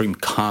mainstream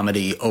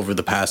comedy over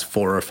the past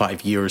 4 or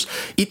 5 years,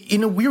 it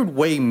in a weird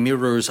way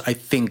mirrors, I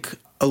think,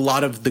 a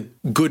lot of the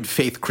good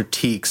faith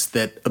critiques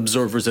that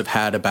observers have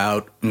had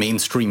about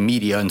mainstream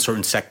media and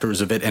certain sectors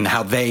of it and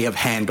how they have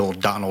handled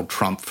Donald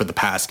Trump for the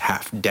past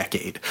half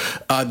decade.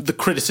 The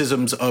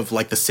criticisms of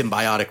like the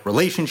symbiotic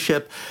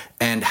relationship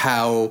and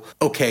how,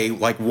 okay,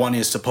 like one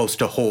is supposed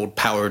to hold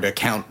power to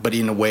account, but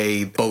in a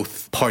way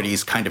both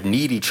parties kind of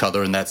need each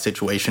other in that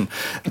situation.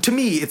 To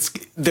me,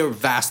 they're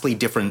vastly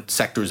different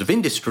sectors of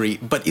industry,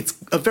 but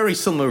it's a very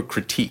similar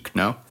critique,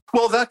 no?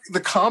 Well, the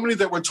comedy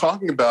that we're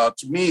talking about,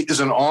 to me, is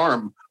an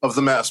arm of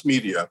the mass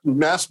media.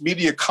 Mass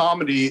media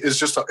comedy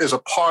is a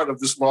part of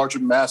this larger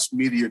mass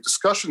media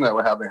discussion that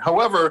we're having.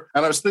 However,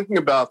 and I was thinking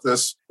about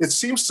this, it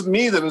seems to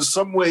me that in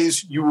some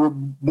ways you were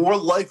more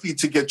likely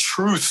to get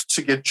truth,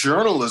 to get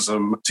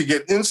journalism, to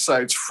get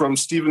insights from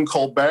Stephen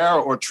Colbert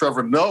or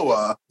Trevor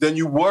Noah than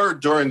you were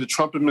during the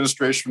Trump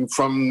administration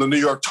from the New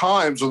York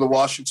Times or the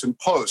Washington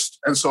Post.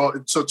 And so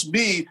to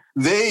me,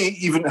 they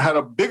even had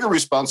a bigger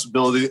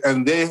responsibility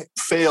and they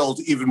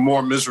failed even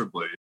more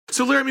miserably.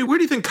 So, Larry, where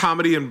do you think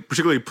comedy, and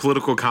particularly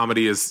political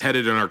comedy, is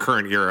headed in our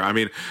current era? I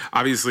mean,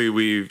 obviously,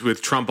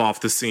 with Trump off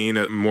the scene,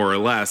 more or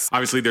less,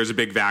 obviously there's a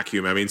big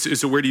vacuum. I mean,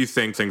 so where do you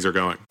think things are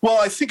going? Well,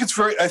 I think it's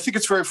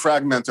very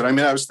fragmented. I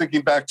mean, I was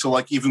thinking back to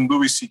like even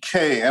Louis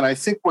C.K., and I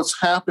think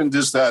what's happened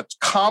is that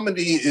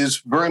comedy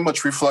is very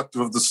much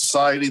reflective of the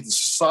society. The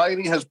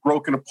society has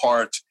broken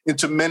apart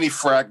into many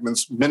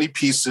fragments, many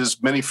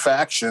pieces, many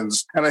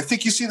factions. And I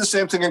think you see the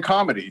same thing in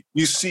comedy.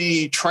 You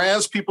see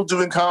trans people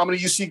doing comedy.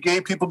 You see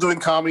gay people doing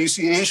comedy. You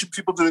see Asian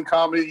people doing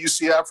comedy. You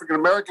see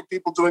African-American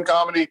people doing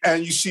comedy.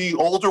 And you see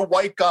older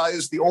white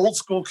guys, the old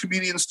school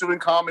comedians doing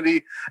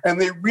comedy. And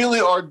they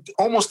really are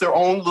almost their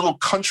own little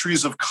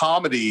countries of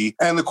comedy.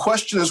 And the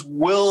question is,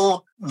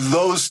 will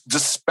those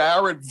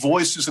disparate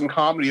voices in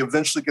comedy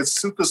eventually get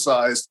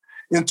synthesized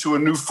into a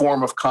new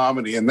form of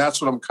comedy? And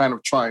that's what I'm kind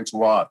of trying to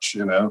watch,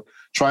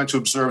 trying to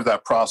observe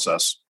that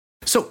process.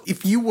 So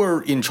if you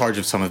were in charge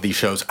of some of these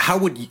shows, how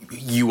would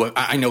you,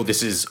 I know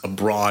this is a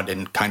broad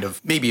and kind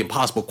of maybe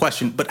impossible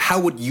question, but how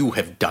would you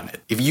have done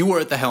it? If you were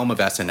at the helm of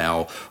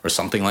SNL or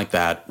something like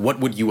that, what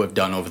would you have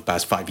done over the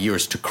past 5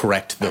 years to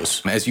correct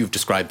those, as you've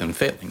described them,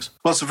 failings?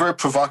 Well, it's a very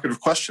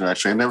provocative question,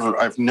 actually.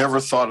 I've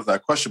never thought of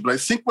that question, but I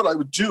think what I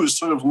would do is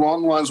sort of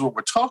along the lines of what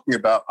we're talking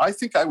about. I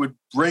think I would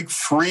break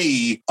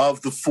free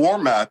of the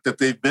format that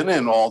they've been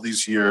in all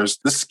these years,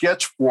 the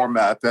sketch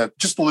format that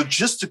just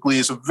logistically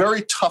is a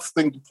very tough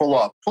thing to pull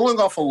off. Pulling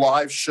off a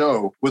live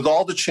show with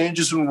all the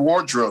changes in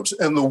wardrobes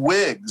and the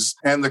wigs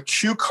and the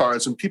cue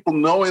cards and people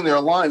knowing their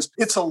lines,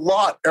 it's a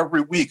lot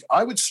every week.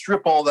 I would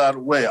strip all that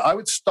away. I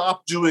would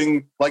stop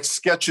doing like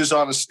sketches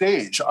on a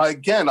stage.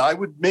 I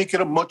would make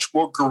it a much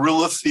more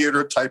guerrilla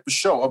theater type of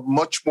show, a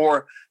much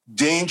more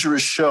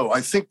dangerous show.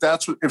 I think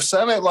that's what, if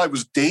Saturday Night Live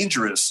was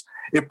dangerous,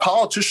 if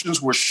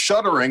politicians were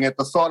shuddering at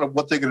the thought of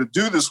what they're going to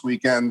do this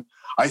weekend,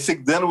 I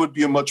think then it would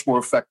be a much more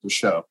effective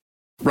show.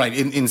 Right.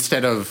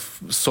 Instead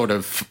of sort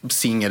of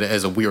seeing it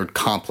as a weird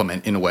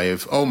compliment in a way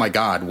of, oh, my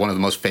God, one of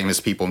the most famous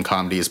people in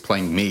comedy is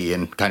playing me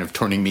and kind of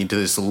turning me into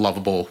this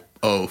lovable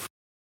oaf.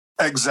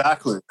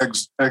 Exactly.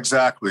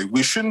 Exactly.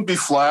 We shouldn't be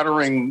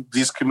flattering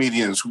these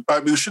comedians.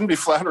 We shouldn't be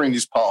flattering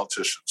these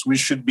politicians. We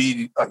should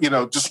be,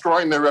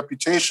 destroying their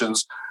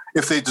reputations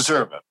if they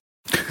deserve it.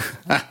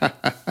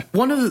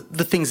 One of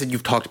the things that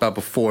you've talked about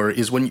before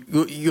is when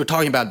you're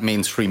talking about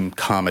mainstream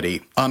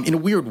comedy. In a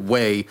weird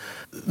way,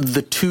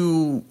 the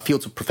two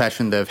fields of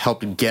profession that have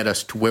helped get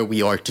us to where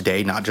we are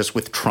today, not just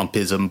with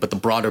Trumpism, but the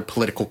broader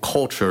political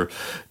culture,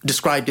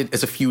 described it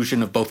as a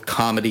fusion of both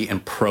comedy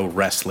and pro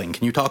wrestling.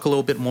 Can you talk a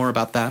little bit more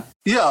about that?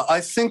 Yeah, I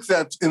think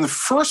that in the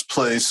first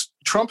place,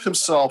 Trump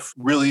himself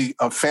really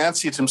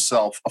fancied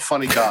himself a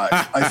funny guy.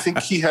 I think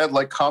he had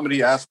like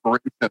comedy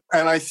aspirations.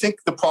 And I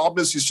think the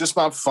problem is he's just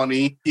not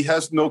funny. He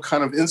has no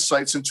kind of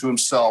insights into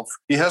himself.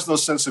 He has no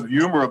sense of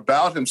humor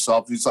about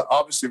himself. He's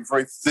obviously a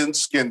very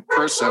thin-skinned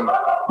person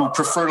who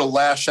prefer to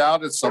lash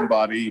out at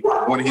somebody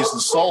when he's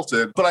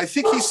insulted. But I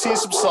think he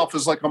sees himself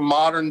as like a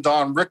modern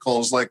Don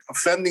Rickles, like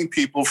offending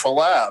people for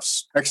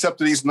laughs, except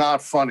that he's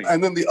not funny.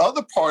 And then the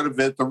other part of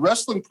it, the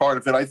wrestling part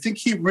of it, I think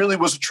he really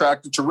was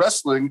attracted to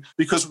wrestling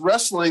because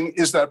wrestling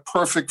is that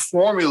perfect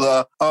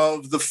formula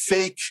of the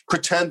fake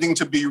pretending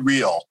to be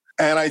real.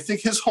 And I think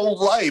his whole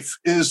life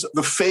is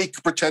the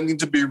fake pretending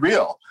to be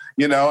real,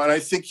 and I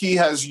think he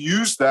has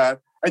used that.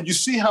 And you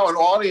see how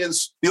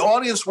the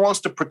audience wants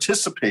to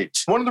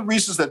participate. One of the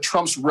reasons that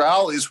Trump's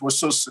rallies were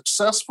so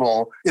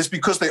successful is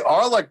because they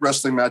are like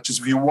wrestling matches.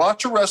 If you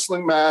watch a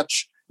wrestling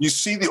match, you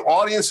see the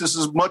audience is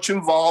as much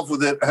involved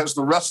with it as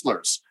the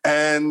wrestlers.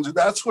 And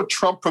that's what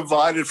Trump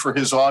provided for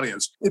his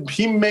audience.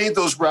 He made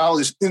those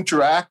rallies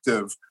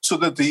interactive so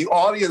that the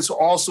audience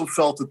also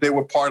felt that they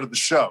were part of the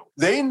show.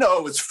 They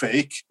know it's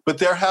fake, but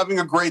they're having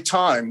a great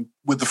time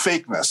with the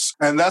fakeness.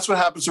 And that's what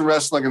happens in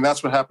wrestling, and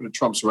that's what happened at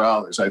Trump's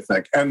rallies, I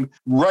think. And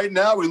right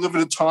now we live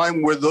in a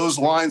time where those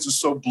lines are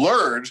so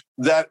blurred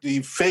that the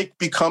fake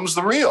becomes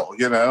the real,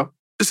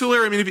 So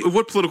Larry,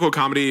 what political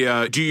comedy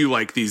do you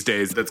like these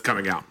days that's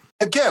coming out?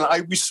 Again, I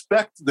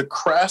respect the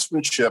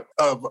craftsmanship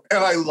and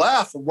I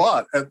laugh a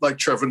lot at like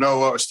Trevor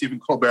Noah or Stephen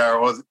Colbert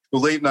or the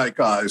late night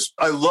guys.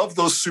 I love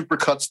those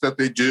supercuts that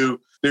they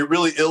do. They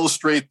really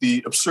illustrate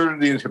the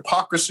absurdity and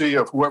hypocrisy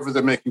of whoever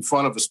they're making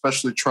fun of,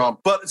 especially Trump.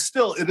 But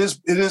still, it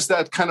is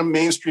that kind of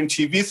mainstream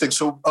TV thing.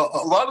 So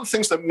a lot of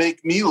things that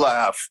make me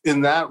laugh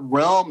in that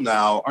realm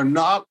now are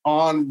not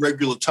on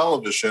regular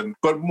television,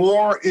 but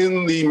more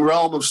in the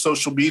realm of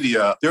social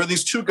media. There are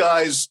these two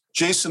guys,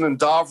 Jason and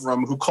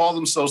Davram, who call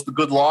themselves the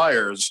Good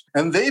Liars.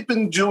 And they've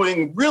been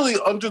doing really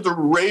under the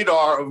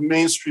radar of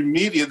mainstream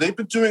media. They've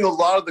been doing a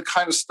lot of the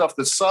kind of stuff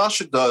that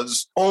Sasha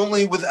does,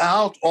 only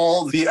without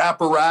all the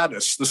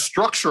apparatus, the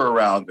structure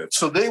around it.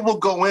 So they will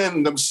go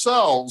in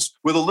themselves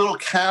with a little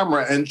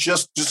camera and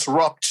just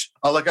disrupt.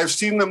 Like I've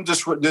seen them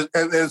disrupt, and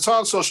it's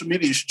on social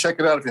media. You should check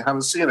it out if you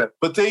haven't seen it.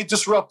 But they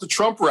disrupt the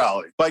Trump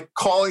rally by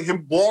calling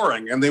him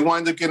boring, and they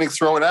wind up getting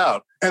thrown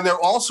out. And they're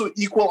also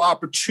equal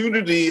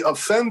opportunity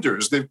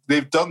offenders.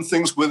 They've done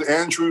things with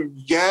Andrew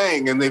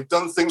Yang, and they've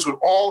done things with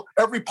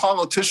every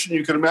politician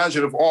you can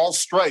imagine of all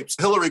stripes.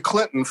 Hillary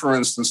Clinton, for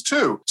instance,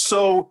 too.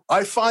 So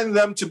I find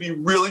them to be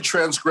really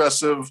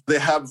transgressive. They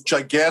have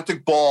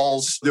gigantic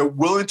balls. They're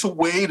willing to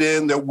wade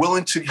in. They're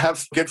willing to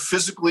get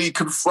physically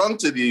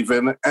confronted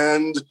even.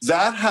 And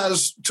that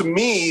has, to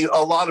me,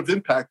 a lot of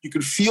impact. You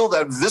can feel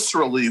that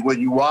viscerally when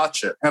you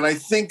watch it. And I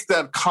think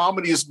that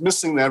comedy is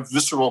missing that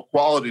visceral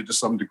quality to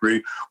some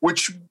degree,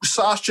 which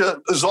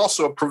Sasha is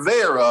also a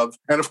purveyor of,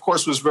 and of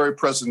course was very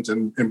present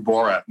in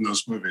Borat in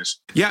those movies.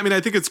 Yeah,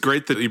 I think it's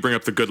great that you bring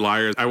up the Good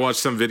Liars. I watched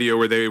some video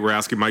where they were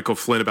asking Michael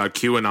Flynn about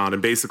QAnon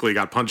and basically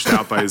got punched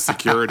out by his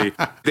security.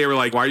 They were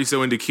like, why are you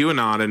so into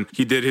QAnon? And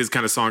he did his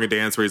kind of song and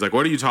dance where he's like,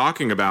 what are you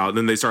talking about? And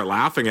then they start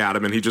laughing at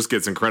him and he just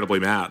gets incredibly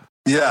mad.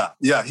 Yeah.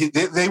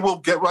 They will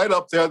get right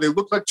up there. They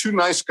look like two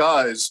nice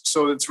guys,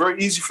 so it's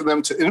very easy for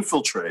them to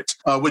infiltrate,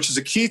 which is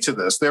a key to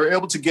this. They're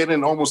able to get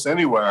in almost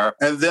anywhere,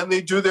 and then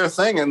they do their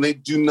thing, and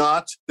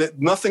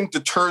nothing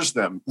deters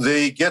them.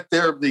 They get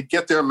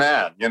their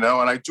man, and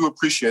I do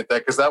appreciate that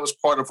because that was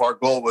part of our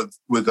goal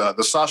with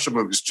the Sasha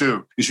movies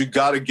too. Is you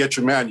got to get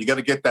your man, you got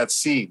to get that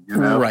scene,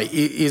 Right?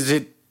 Is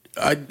it?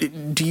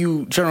 Do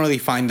you generally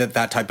find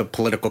that type of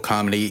political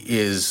comedy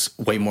is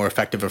way more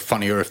effective or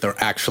funnier if there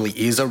actually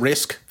is a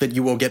risk that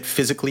you will get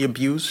physically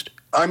abused?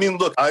 I mean,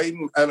 look,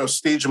 I'm at a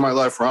stage in my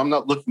life where I'm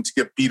not looking to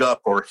get beat up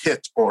or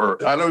hit,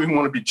 or I don't even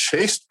want to be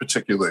chased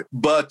particularly.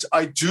 But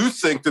I do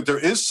think that there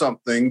is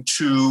something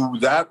to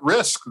that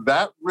risk,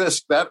 that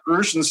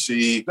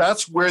urgency.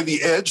 That's where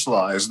the edge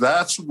lies.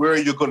 That's where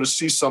you're going to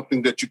see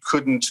something that you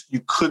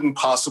couldn't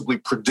possibly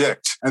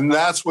predict. And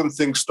that's when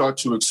things start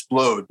to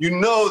explode.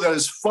 That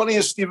as funny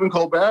as Stephen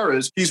Colbert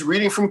is, he's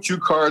reading from cue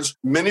cards.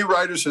 Many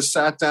writers have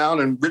sat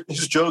down and written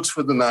his jokes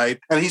for the night.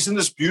 And he's in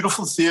this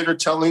beautiful theater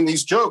telling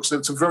these jokes.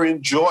 It's a very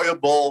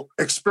enjoyable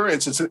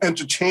experience. It's an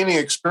entertaining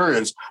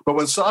experience. But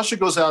when Sacha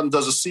goes out and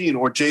does a scene,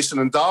 or Jason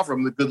and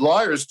Davram, the Good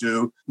Liars,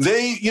 do,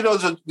 they,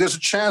 there's a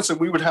chance that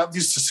we would have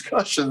these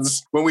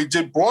discussions when we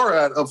did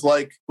Borat of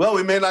like, well,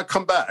 we may not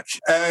come back.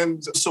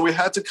 And so we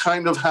had to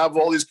kind of have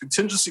all these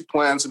contingency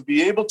plans and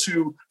be able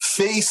to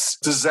face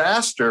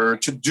disaster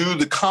to do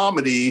the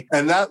comedy.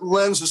 And that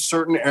lends a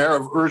certain air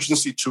of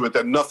urgency to it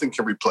that nothing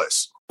can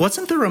replace.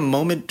 Wasn't there a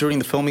moment during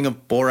the filming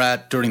of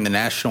Borat, during the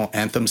national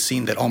anthem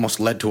scene, that almost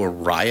led to a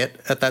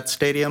riot at that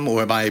stadium?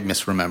 Or am I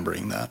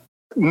misremembering that?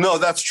 No,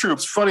 that's true.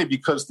 It's funny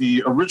because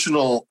the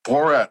original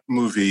Borat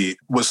movie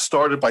was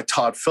started by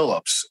Todd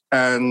Phillips,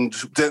 and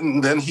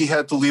then he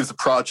had to leave the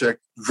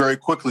project very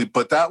quickly.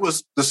 But that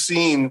was the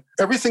scene.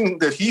 Everything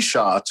that he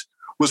shot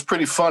was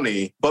pretty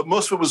funny, but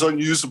most of it was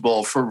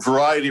unusable for a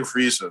variety of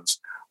reasons.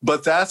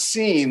 But that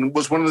scene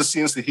was one of the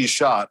scenes that he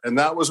shot, and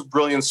that was a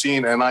brilliant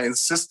scene. And I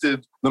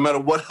insisted, no matter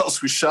what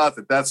else we shot,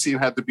 that scene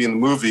had to be in the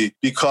movie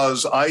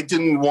because I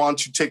didn't want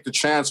to take the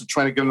chance of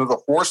trying to get another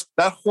horse.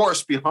 That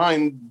horse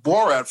behind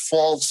Borat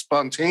falls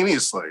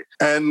spontaneously,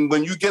 and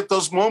when you get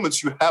those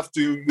moments, you have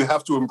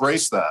to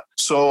embrace that.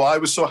 So I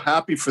was so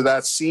happy for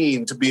that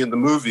scene to be in the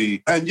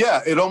movie. And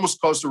yeah, it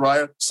almost caused a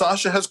riot.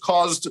 Sacha has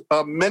caused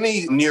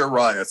many near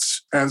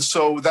riots, and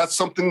so that's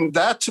something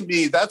that, to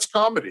me, that's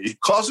comedy.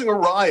 Causing a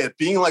riot,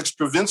 being like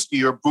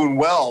Stravinsky or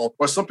Buñuel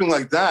or something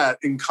like that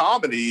in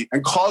comedy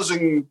and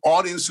causing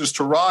audiences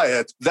to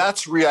riot,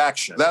 that's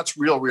reaction. That's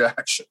real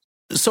reaction.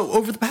 So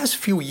over the past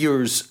few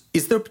years,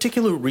 is there a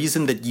particular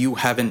reason that you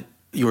haven't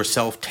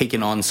yourself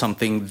taken on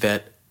something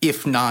that,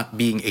 if not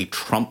being a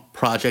Trump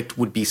project,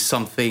 would be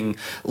something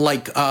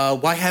like,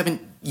 why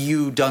haven't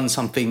you done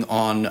something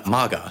on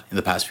MAGA in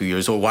the past few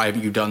years? Or why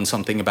haven't you done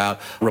something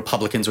about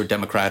Republicans or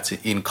Democrats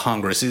in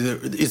Congress?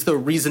 Is there a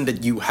reason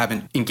that you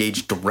haven't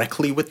engaged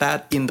directly with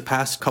that in the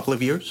past couple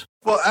of years?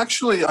 Well,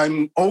 actually,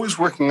 I'm always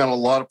working on a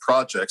lot of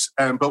projects.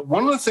 But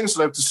one of the things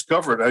that I've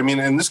discovered,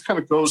 and this kind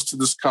of goes to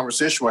this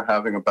conversation we're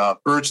having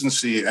about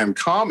urgency and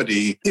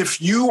comedy.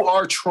 If you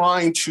are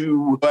trying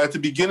to, at the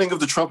beginning of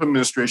the Trump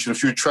administration,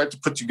 if you tried to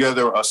put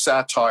together a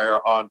satire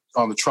on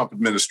the Trump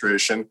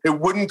administration, it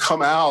wouldn't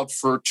come out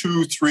for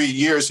 2-3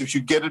 years if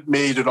you get it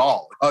made at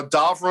all.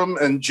 Davram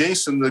and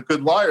Jason, the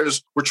Good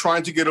Liars, were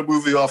trying to get a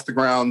movie off the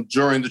ground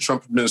during the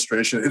Trump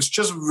administration. It's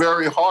just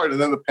very hard.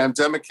 And then the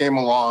pandemic came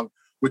along,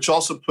 which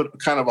also put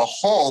kind of a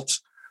halt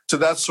to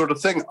that sort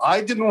of thing. I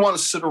didn't want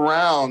to sit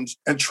around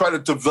and try to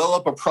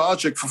develop a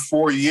project for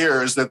 4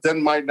 years that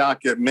then might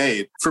not get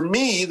made. For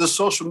me, the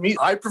social media,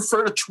 I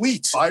prefer to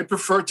tweet. I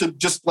prefer to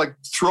just like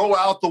throw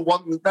out the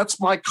one, that's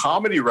my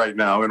comedy right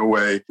now in a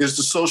way, is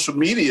the social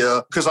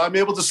media, because I'm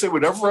able to say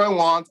whatever I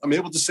want. I'm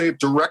able to say it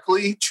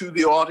directly to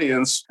the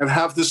audience and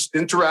have this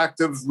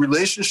interactive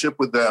relationship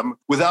with them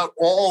without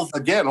all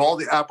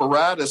the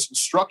apparatus and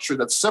structure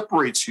that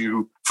separates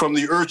you from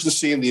the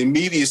urgency and the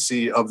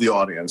immediacy of the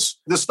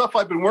audience. The stuff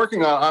I've been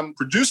working on, I'm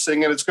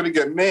producing, and it's going to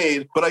get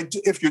made. But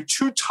if you're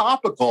too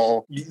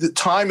topical, the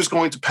time is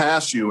going to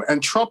pass you.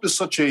 And Trump is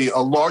such a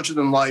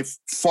larger-than-life,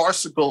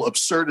 farcical,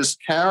 absurdist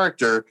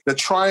character that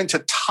trying to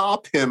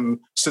top him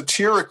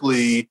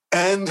satirically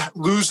and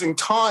losing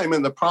time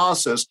in the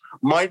process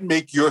might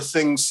make your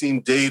thing seem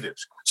dated.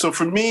 So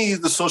for me,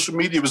 the social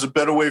media was a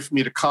better way for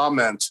me to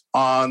comment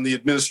on the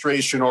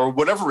administration or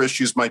whatever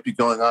issues might be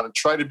going on and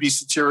try to be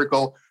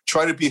satirical,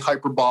 try to be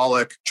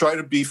hyperbolic, try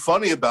to be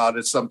funny about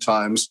it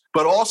sometimes,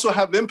 but also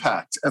have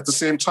impact at the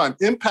same time.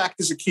 Impact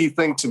is a key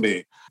thing to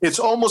me. It's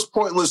almost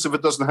pointless if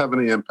it doesn't have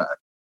any impact.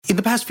 In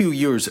the past few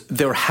years,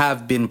 there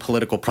have been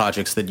political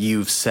projects that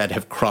you've said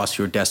have crossed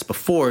your desk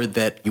before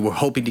that you were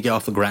hoping to get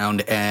off the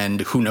ground,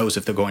 and who knows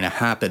if they're going to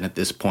happen at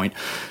this point.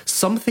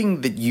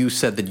 Something that you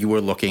said that you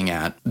were looking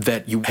at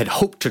that you had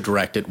hoped to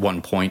direct at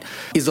one point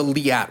is a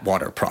Lee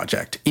Atwater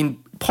project. In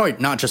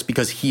part, not just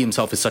because he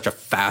himself is such a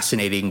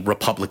fascinating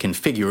Republican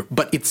figure,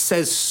 but it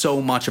says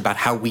so much about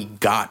how we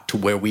got to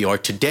where we are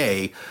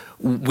today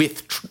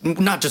with,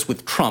 not just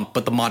with Trump,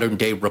 but the modern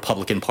day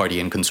Republican Party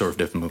and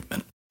conservative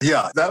movement.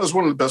 Yeah, that was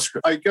one of the best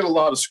scripts. I get a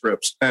lot of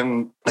scripts,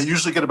 and I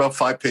usually get about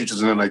 5 pages,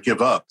 and then I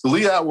give up. The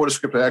Lee Atwater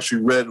script I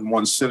actually read in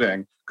one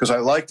sitting because I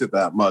liked it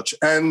that much.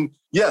 And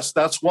yes,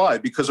 that's why,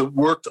 because it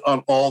worked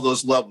on all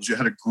those levels. You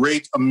had a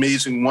great,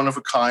 amazing,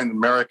 one-of-a-kind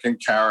American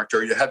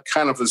character. You had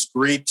kind of this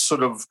great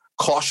sort of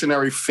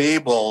cautionary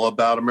fable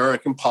about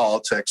American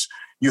politics.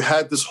 You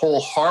had this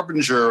whole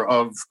harbinger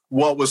of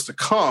what was to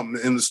come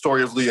in the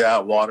story of Lee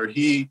Atwater.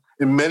 He,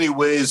 in many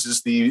ways,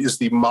 is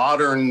the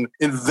modern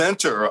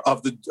inventor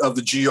of the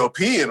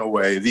GOP in a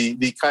way.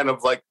 The kind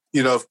of like,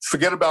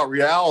 forget about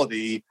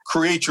reality,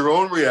 create your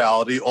own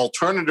reality,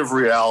 alternative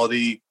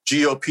reality,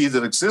 GOP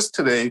that exists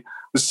today.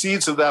 The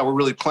seeds of that were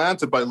really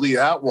planted by Lee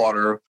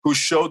Atwater, who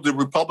showed the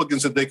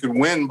Republicans that they could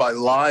win by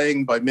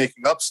lying, by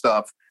making up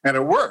stuff, and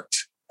it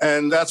worked.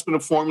 And that's been a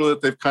formula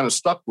that they've kind of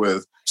stuck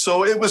with.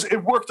 So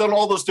it worked on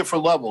all those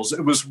different levels.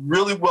 It was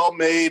really well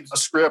made, a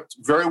script,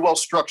 very well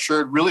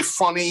structured, really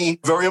funny,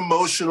 very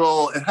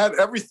emotional. It had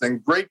everything,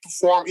 great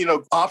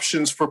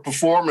options for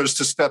performers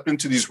to step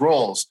into these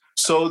roles.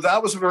 So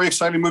that was a very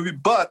exciting movie.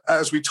 But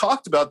as we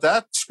talked about,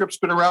 that script's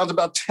been around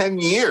about 10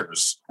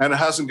 years and it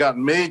hasn't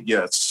gotten made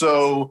yet.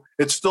 So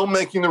it's still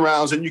making the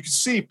rounds. And you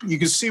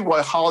can see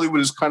why Hollywood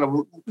is kind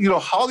of,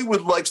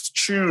 Hollywood likes to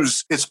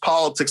choose its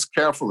politics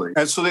carefully.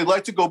 And so they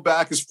like to go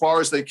back as far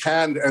as they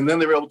can. And then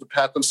they're able to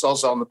pat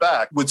themselves on the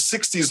back with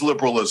 60s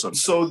liberalism.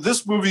 So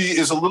this movie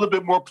is a little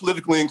bit more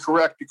politically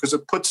incorrect because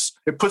it puts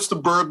the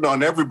burden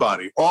on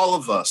everybody, all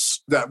of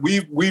us, that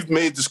we've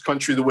made this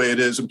country the way it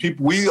is. And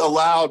we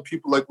allowed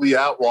people like Lee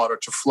Atwater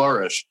to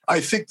flourish. I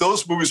think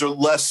those movies are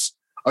less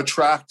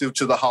attractive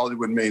to the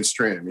Hollywood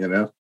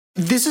mainstream,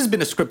 This has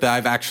been a script that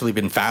I've actually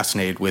been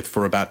fascinated with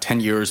for about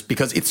 10 years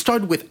because it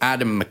started with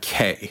Adam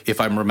McKay,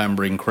 if I'm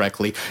remembering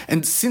correctly.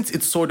 And since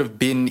it's sort of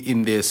been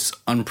in this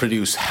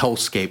unproduced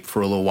hellscape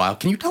for a little while,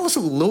 can you tell us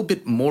a little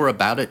bit more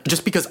about it?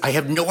 Just because I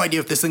have no idea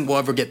if this thing will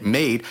ever get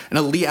made, and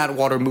a Lee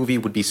Atwater movie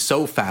would be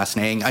so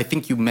fascinating. I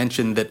think you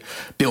mentioned that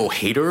Bill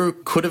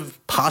Hader could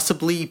have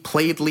possibly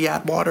played Lee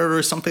Atwater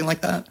or something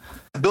like that.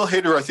 Bill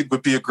Hader, I think,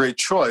 would be a great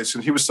choice.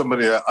 And he was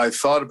somebody I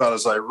thought about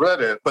as I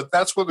read it. But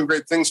that's one of the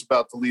great things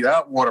about the Lee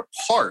Atwater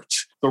part.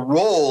 The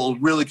role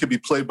really could be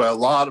played by a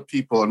lot of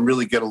people and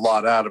really get a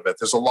lot out of it.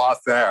 There's a lot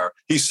there.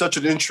 He's such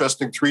an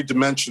interesting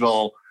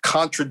three-dimensional,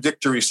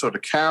 contradictory sort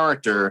of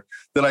character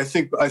that I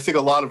think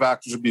a lot of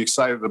actors would be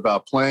excited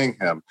about playing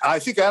him. I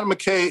think Adam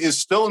McKay is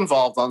still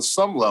involved on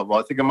some level.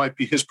 I think it might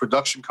be his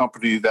production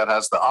company that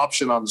has the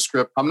option on the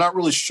script. I'm not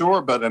really sure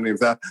about any of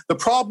that. The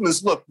problem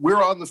is, look,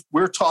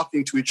 we're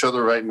talking to each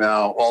other right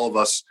now, all of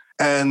us,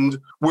 and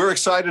we're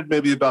excited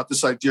maybe about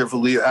this idea of a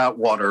Lee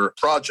Atwater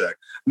project.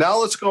 Now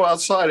let's go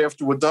outside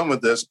after we're done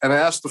with this and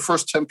ask the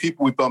first 10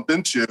 people we bump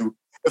into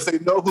if they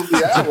know who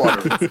Lee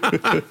Atwater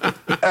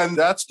is. And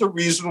that's the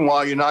reason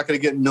why you're not going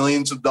to get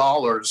millions of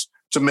dollars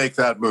to make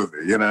that movie,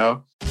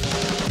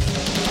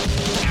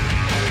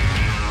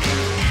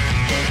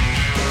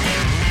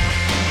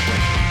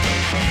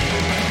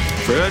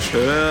 Fresh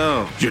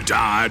hell. You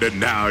died and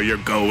now you're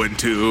going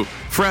to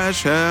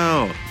fresh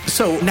hell.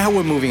 So now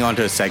we're moving on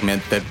to a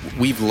segment that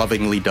we've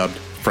lovingly dubbed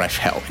Fresh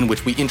Hell, in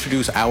which we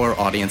introduce our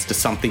audience to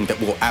something that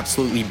will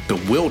absolutely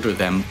bewilder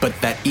them, but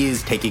that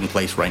is taking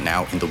place right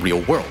now in the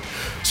real world.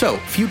 So, a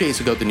few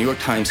days ago, the New York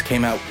Times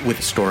came out with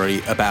a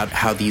story about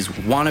how these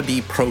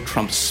wannabe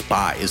pro-Trump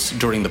spies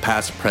during the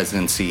past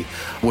presidency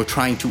were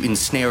trying to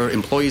ensnare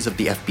employees of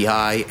the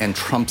FBI and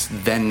Trump's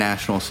then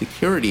National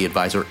Security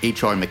Advisor,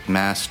 H.R.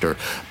 McMaster,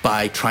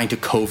 by trying to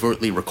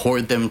covertly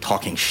record them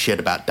talking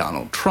shit about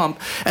Donald Trump.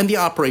 And the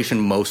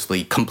operation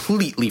mostly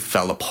completely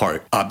fell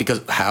apart because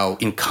of how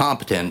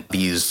incompetent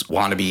these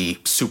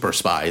wannabe super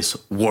spies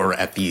were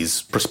at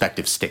these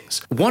prospective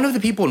stings. One of the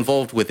people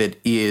involved with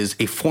it is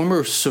a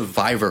former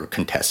Survivor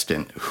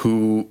contestant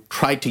who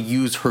tried to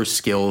use her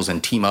skills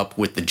and team up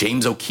with the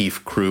James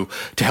O'Keefe crew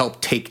to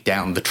help take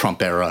down the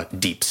Trump-era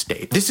deep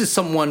state. This is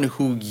someone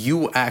who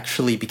you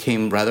actually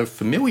became rather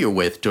familiar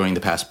with during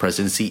the past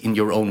presidency in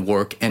your own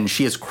work, and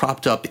she has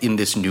cropped up in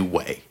this new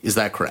way. Is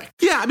that correct?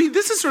 Yeah, I mean,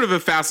 this is sort of a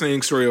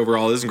fascinating story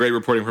overall. This is great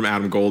reporting from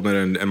Adam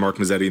Goldman and Mark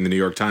Mazzetti in the New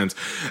York Times.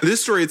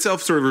 This story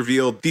itself sort of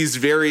revealed these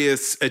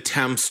various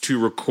attempts to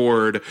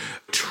record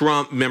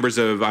Trump, members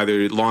of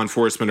either law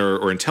enforcement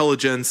or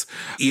intelligence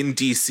in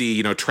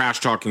DC, trash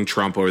talking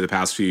Trump over the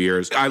past few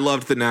years. I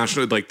loved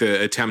the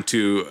attempt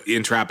to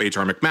entrap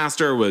H.R.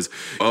 McMaster was,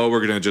 we're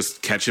going to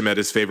just catch him at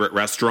his favorite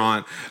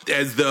restaurant,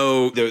 as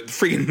though the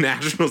freaking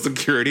National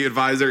Security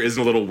Advisor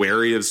isn't a little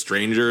wary of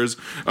strangers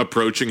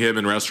approaching him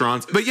in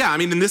restaurants. But yeah, I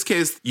mean, in this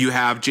case, you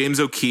have James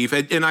O'Keefe,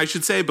 and I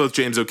should say both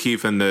James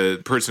O'Keefe and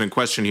the person in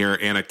question here,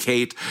 Anna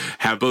Kate,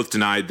 have both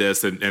denied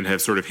this and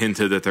have sort of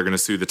hinted that they're going to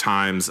sue the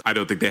Times. I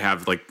don't think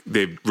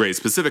they've raised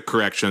specific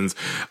corrections.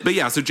 But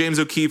yeah, so James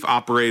O'Keefe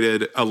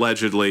operated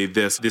allegedly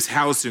this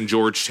house in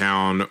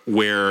Georgetown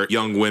where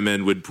young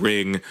women would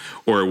bring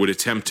or would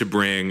attempt to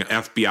bring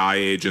FBI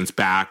agents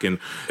back and,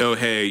 oh,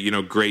 hey,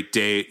 great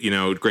date,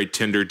 great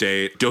Tinder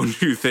date.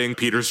 Don't you think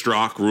Peter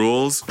Strzok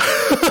rules?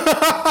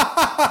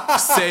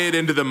 Say it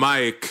into the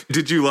mic.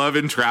 Did you love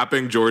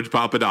entrapping George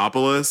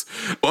Papadopoulos?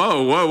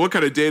 Whoa, what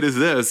kind of date is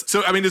this?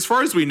 So, I mean, as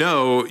far as we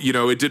know,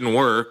 it didn't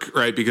work,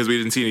 right? Because we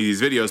didn't see any of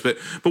these videos. But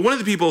one of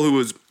the people who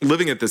was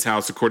living at this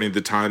house, according to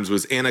the Times,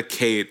 was Anna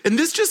Kate. And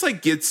this just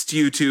gets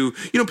you to,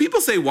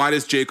 people say, why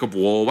does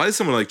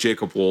someone like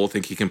Jacob Wohl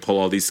think he can pull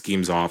all these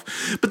schemes off?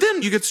 But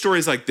then you get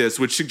stories like this,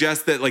 which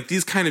suggest that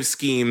these kind of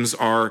schemes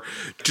are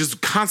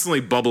just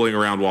constantly bubbling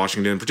around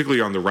Washington,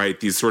 particularly on the right,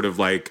 these sort of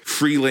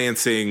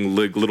freelancing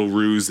little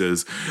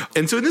ruses.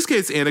 And so in this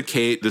case, Anna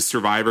Kate, the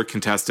Survivor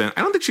contestant,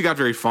 I don't think she got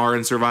very far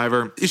in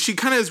Survivor. She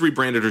kind of has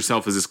rebranded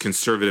herself as this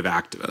conservative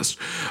activist.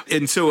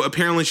 And so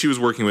apparently she was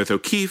working with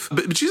O'Keefe,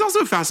 but she's also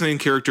a fascinating fascinating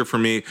character for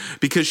me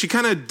because she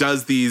kind of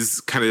does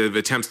these kind of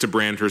attempts to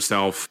brand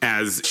herself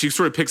as she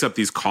sort of picks up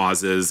these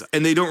causes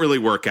and they don't really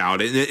work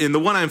out. And the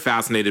one I'm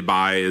fascinated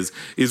by is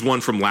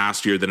one from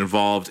last year that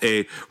involved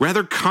a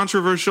rather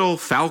controversial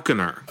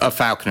falconer. A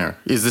falconer.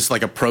 Is this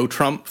like a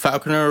pro-Trump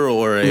falconer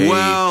or a...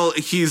 Well,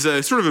 he's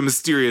a sort of a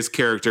mysterious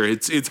character.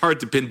 It's hard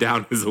to pin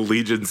down his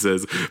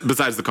allegiances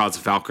besides the cause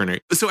of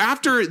falconry. So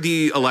after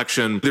the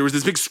election, there was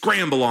this big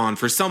scramble on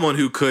for someone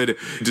who could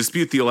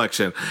dispute the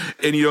election.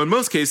 And, in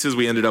most cases,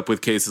 we ended up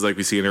with cases like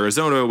we see in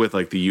Arizona with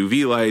like the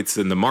UV lights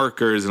and the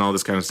markers and all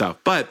this kind of stuff.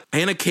 But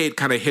Anna Kate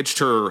kind of hitched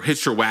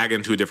her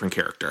wagon to a different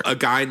character. A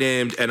guy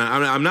named, and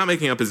I'm not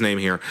making up his name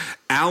here,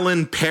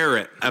 Alan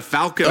Parrott, a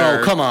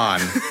falconer. Oh, come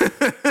on.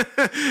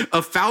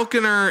 A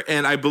falconer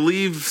and I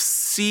believe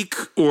Sikh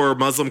or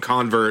Muslim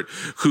convert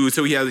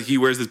he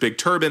wears this big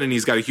turban and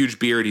he's got a huge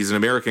beard. He's an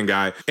American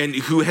guy and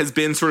who has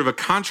been sort of a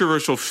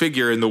controversial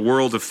figure in the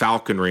world of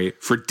falconry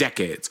for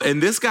decades.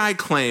 And this guy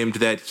claimed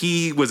that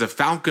he was a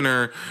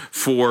falconer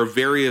for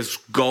various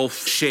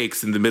Gulf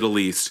sheikhs in the Middle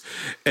East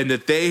and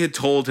that they had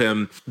told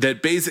him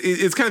that basically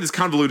it's kind of this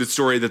convoluted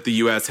story that the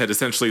U.S. had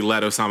essentially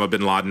let Osama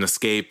bin Laden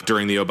escape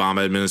during the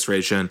Obama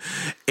administration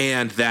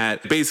and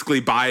that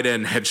basically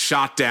Biden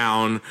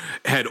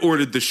had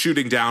ordered the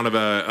shooting down of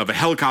a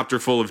helicopter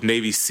full of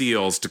Navy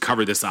SEALs to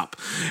cover this up.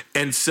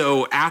 And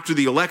so after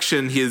the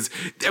election,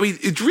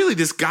 it's really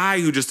this guy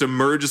who just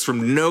emerges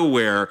from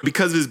nowhere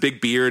because of his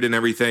big beard and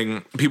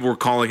everything. People were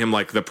calling him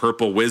like the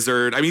Purple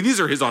Wizard. I mean, these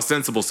are his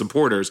ostensible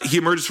supporters. He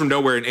emerges from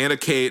nowhere and Anna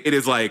Kate, it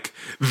is like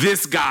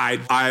this guy,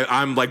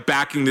 I'm like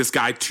backing this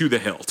guy to the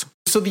hilt.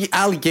 So the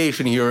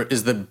allegation here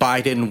is that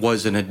Biden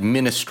was an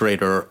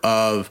administrator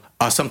of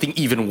something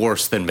even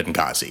worse than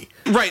Benghazi.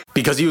 Right.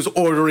 Because he was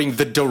ordering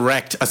the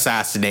direct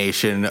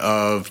assassination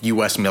of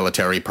U.S.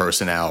 military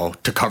personnel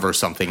to cover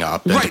something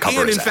up. And right. To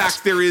cover and his in ass.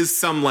 fact, there is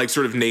some like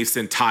sort of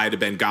nascent tie to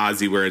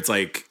Benghazi where it's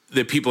like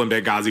the people in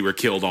Benghazi were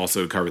killed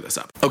also to cover this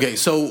up. Okay,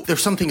 so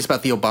there's some things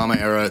about the Obama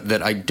era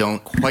that I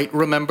don't quite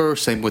remember.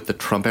 Same with the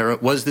Trump era.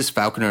 Was this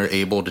falconer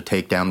able to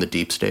take down the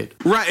deep state?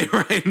 Right.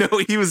 No,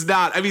 he was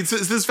not. I mean, so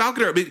this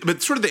falconer,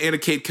 but sort of the Anna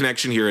Kate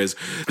connection here is,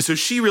 so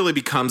she really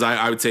becomes,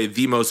 I would say,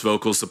 the most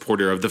vocal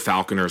supporter of the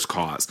falconer's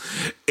cause.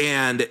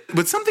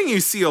 But something you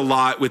see a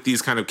lot with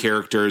these kind of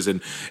characters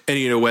and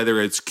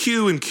whether it's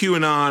Q and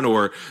QAnon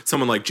or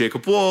someone like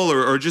Jacob Wohl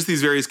or just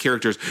these various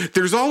characters,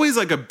 there's always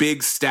like a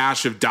big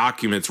stash of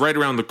documents right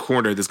around the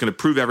corner that's going to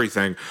prove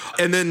everything.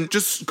 And then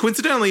just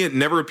coincidentally, it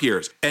never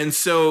appears. And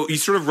so you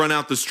sort of run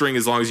out the string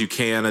as long as you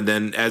can. And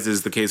then as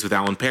is the case with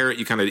Alan Parrott,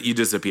 you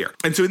disappear.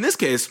 And so in this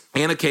case,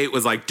 Anna Kate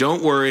was like,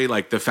 don't worry,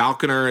 like the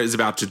falconer is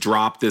about to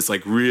drop this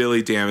like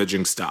really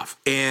damaging stuff.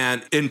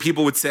 And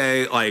people would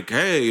say like,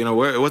 hey,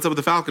 what's up with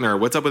the falconer?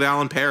 What's up with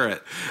Alan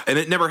Parrott? And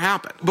it never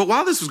happened. But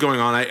while this was going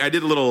on, I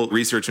did a little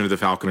research into the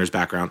falconer's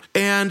background.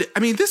 And I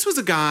mean, this was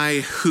a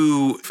guy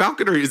who,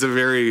 falconry is a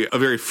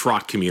very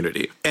fraught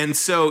community. And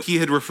so he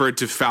had referred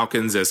to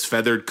falcons as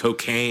feathered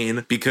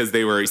cocaine because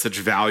they were such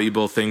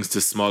valuable things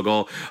to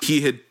smuggle.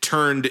 He had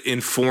turned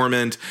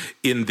informant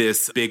in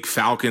this big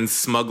falcon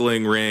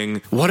smuggling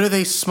ring. What are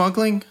they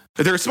smuggling?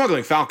 They're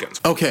smuggling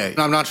falcons. Okay.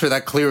 I'm not sure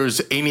that clears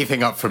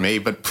anything up for me,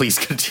 but please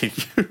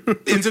continue.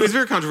 And so he's a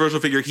very controversial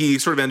figure. He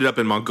sort of ended up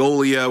in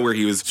Mongolia, where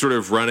he was sort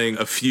of running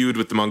a feud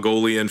with the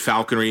Mongolian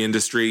falconry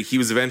industry. He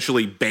was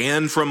eventually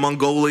banned from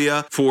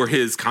Mongolia for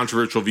his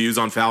controversial views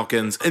on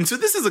falcons. And so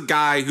this is a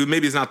guy who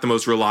maybe is not the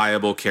most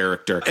reliable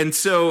character. And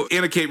so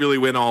Anna Kate really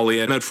went all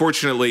in. And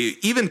unfortunately,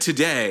 even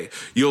today,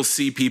 you'll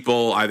see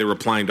people either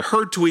replying to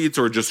her tweets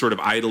or just sort of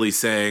idly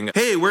saying,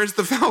 hey, where's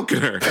the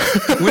falconer?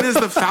 When is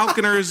the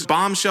falconer's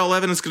bombshell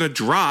evidence going to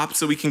drop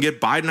so we can get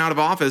Biden out of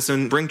office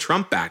and bring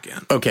Trump back in?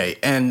 Okay,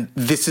 and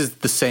this is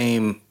the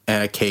same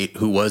Anna Kate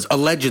who was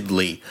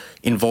allegedly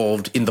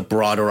involved in the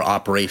broader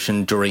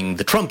operation during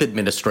the Trump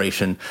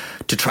administration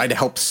to try to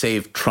help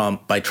save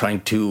Trump by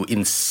trying to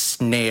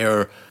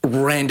ensnare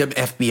random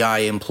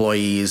FBI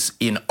employees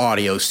in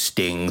audio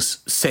stings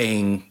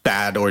saying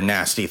bad or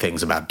nasty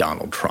things about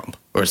Donald Trump.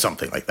 Or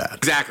something like that.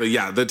 Exactly,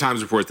 yeah. The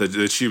Times reports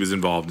that she was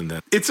involved in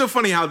that. It's so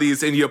funny how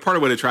these, and part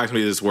of what attracts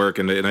me to this work,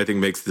 and I think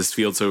makes this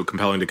field so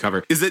compelling to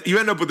cover, is that you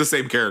end up with the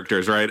same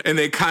characters, right? And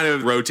they kind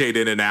of rotate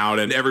in and out,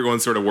 and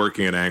everyone's sort of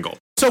working an angle.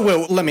 So,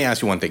 Will, let me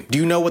ask you one thing. Do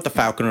you know what the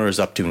falconer is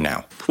up to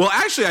now? Well,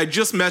 actually, I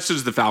just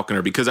messaged the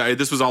falconer because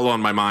this was all on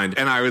my mind.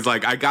 And I was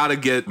like, I got to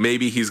get,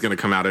 maybe he's going to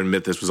come out and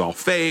admit this was all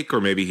fake, or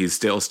maybe he's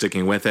still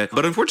sticking with it.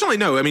 But unfortunately,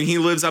 no. I mean, he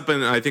lives up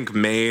in, I think,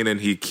 Maine, and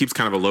he keeps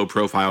kind of a low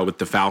profile with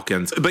the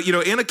Falcons. But,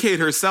 Anna Kate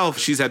herself,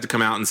 she's had to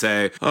come out and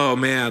say, oh,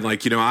 man,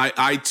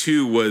 I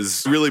too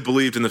was really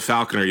believed in the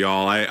falconer,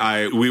 y'all.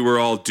 We were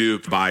all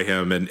duped by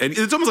him. And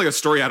it's almost like a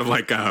story out of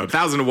like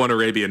 1001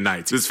 Arabian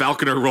Nights. This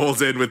falconer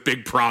rolls in with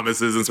big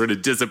promises and sort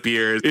of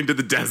disappears into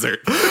the desert.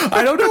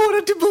 I don't know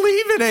what to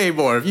believe in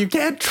anymore. If you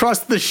can't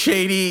trust the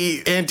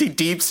shady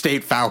anti-deep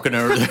state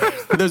falconer,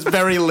 there's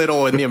very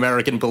little in the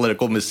American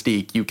political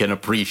mystique you can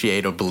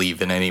appreciate or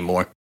believe in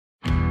anymore.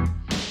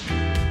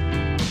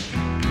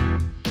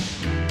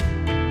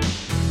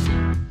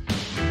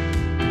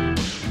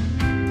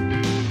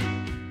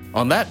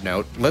 On that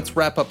note, let's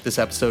wrap up this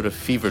episode of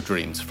Fever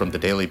Dreams from the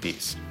Daily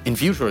Beast. In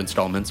future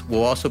installments,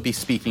 we'll also be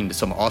speaking to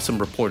some awesome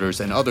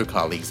reporters and other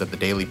colleagues at the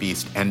Daily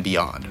Beast and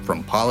beyond,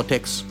 from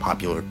politics,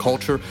 popular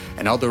culture,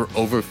 and other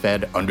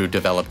overfed,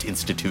 underdeveloped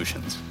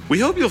institutions. We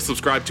hope you'll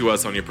subscribe to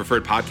us on your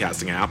preferred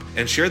podcasting app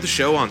and share the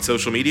show on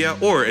social media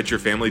or at your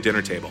family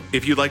dinner table.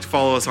 If you'd like to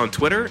follow us on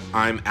Twitter,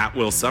 I'm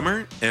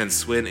 @WillSummer and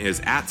Swin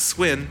is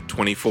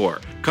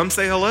 @Swin24. Come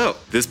say hello.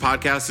 This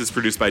podcast is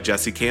produced by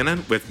Jesse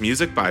Cannon with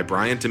music by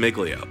Brian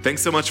DeMiglio.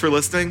 Thanks so much for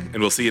listening,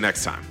 and we'll see you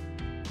next time.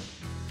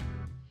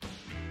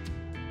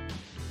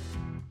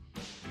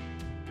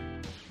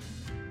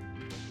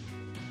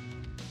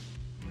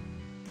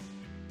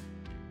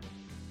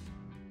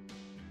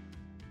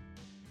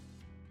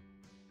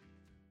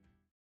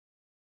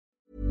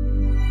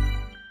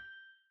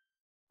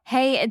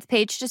 Hey, it's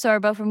Paige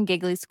DeSorbo from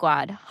Giggly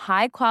Squad.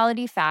 High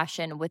quality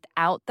fashion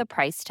without the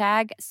price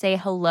tag. Say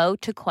hello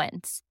to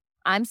Quince.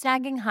 I'm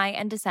snagging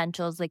high-end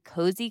essentials like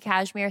cozy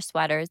cashmere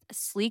sweaters,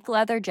 sleek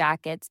leather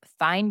jackets,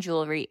 fine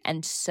jewelry,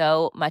 and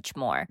so much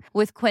more.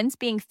 With Quince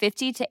being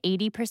 50 to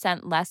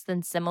 80% less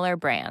than similar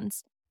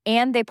brands.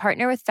 And they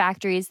partner with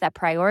factories that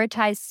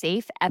prioritize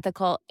safe,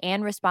 ethical,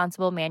 and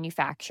responsible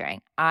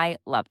manufacturing. I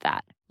love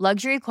that.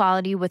 Luxury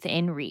quality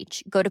within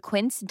reach. Go to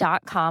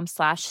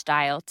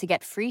quince.com/style to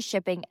get free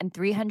shipping and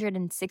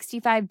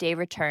 365-day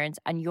returns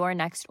on your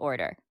next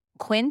order.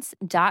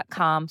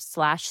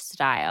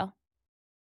 Quince.com/style.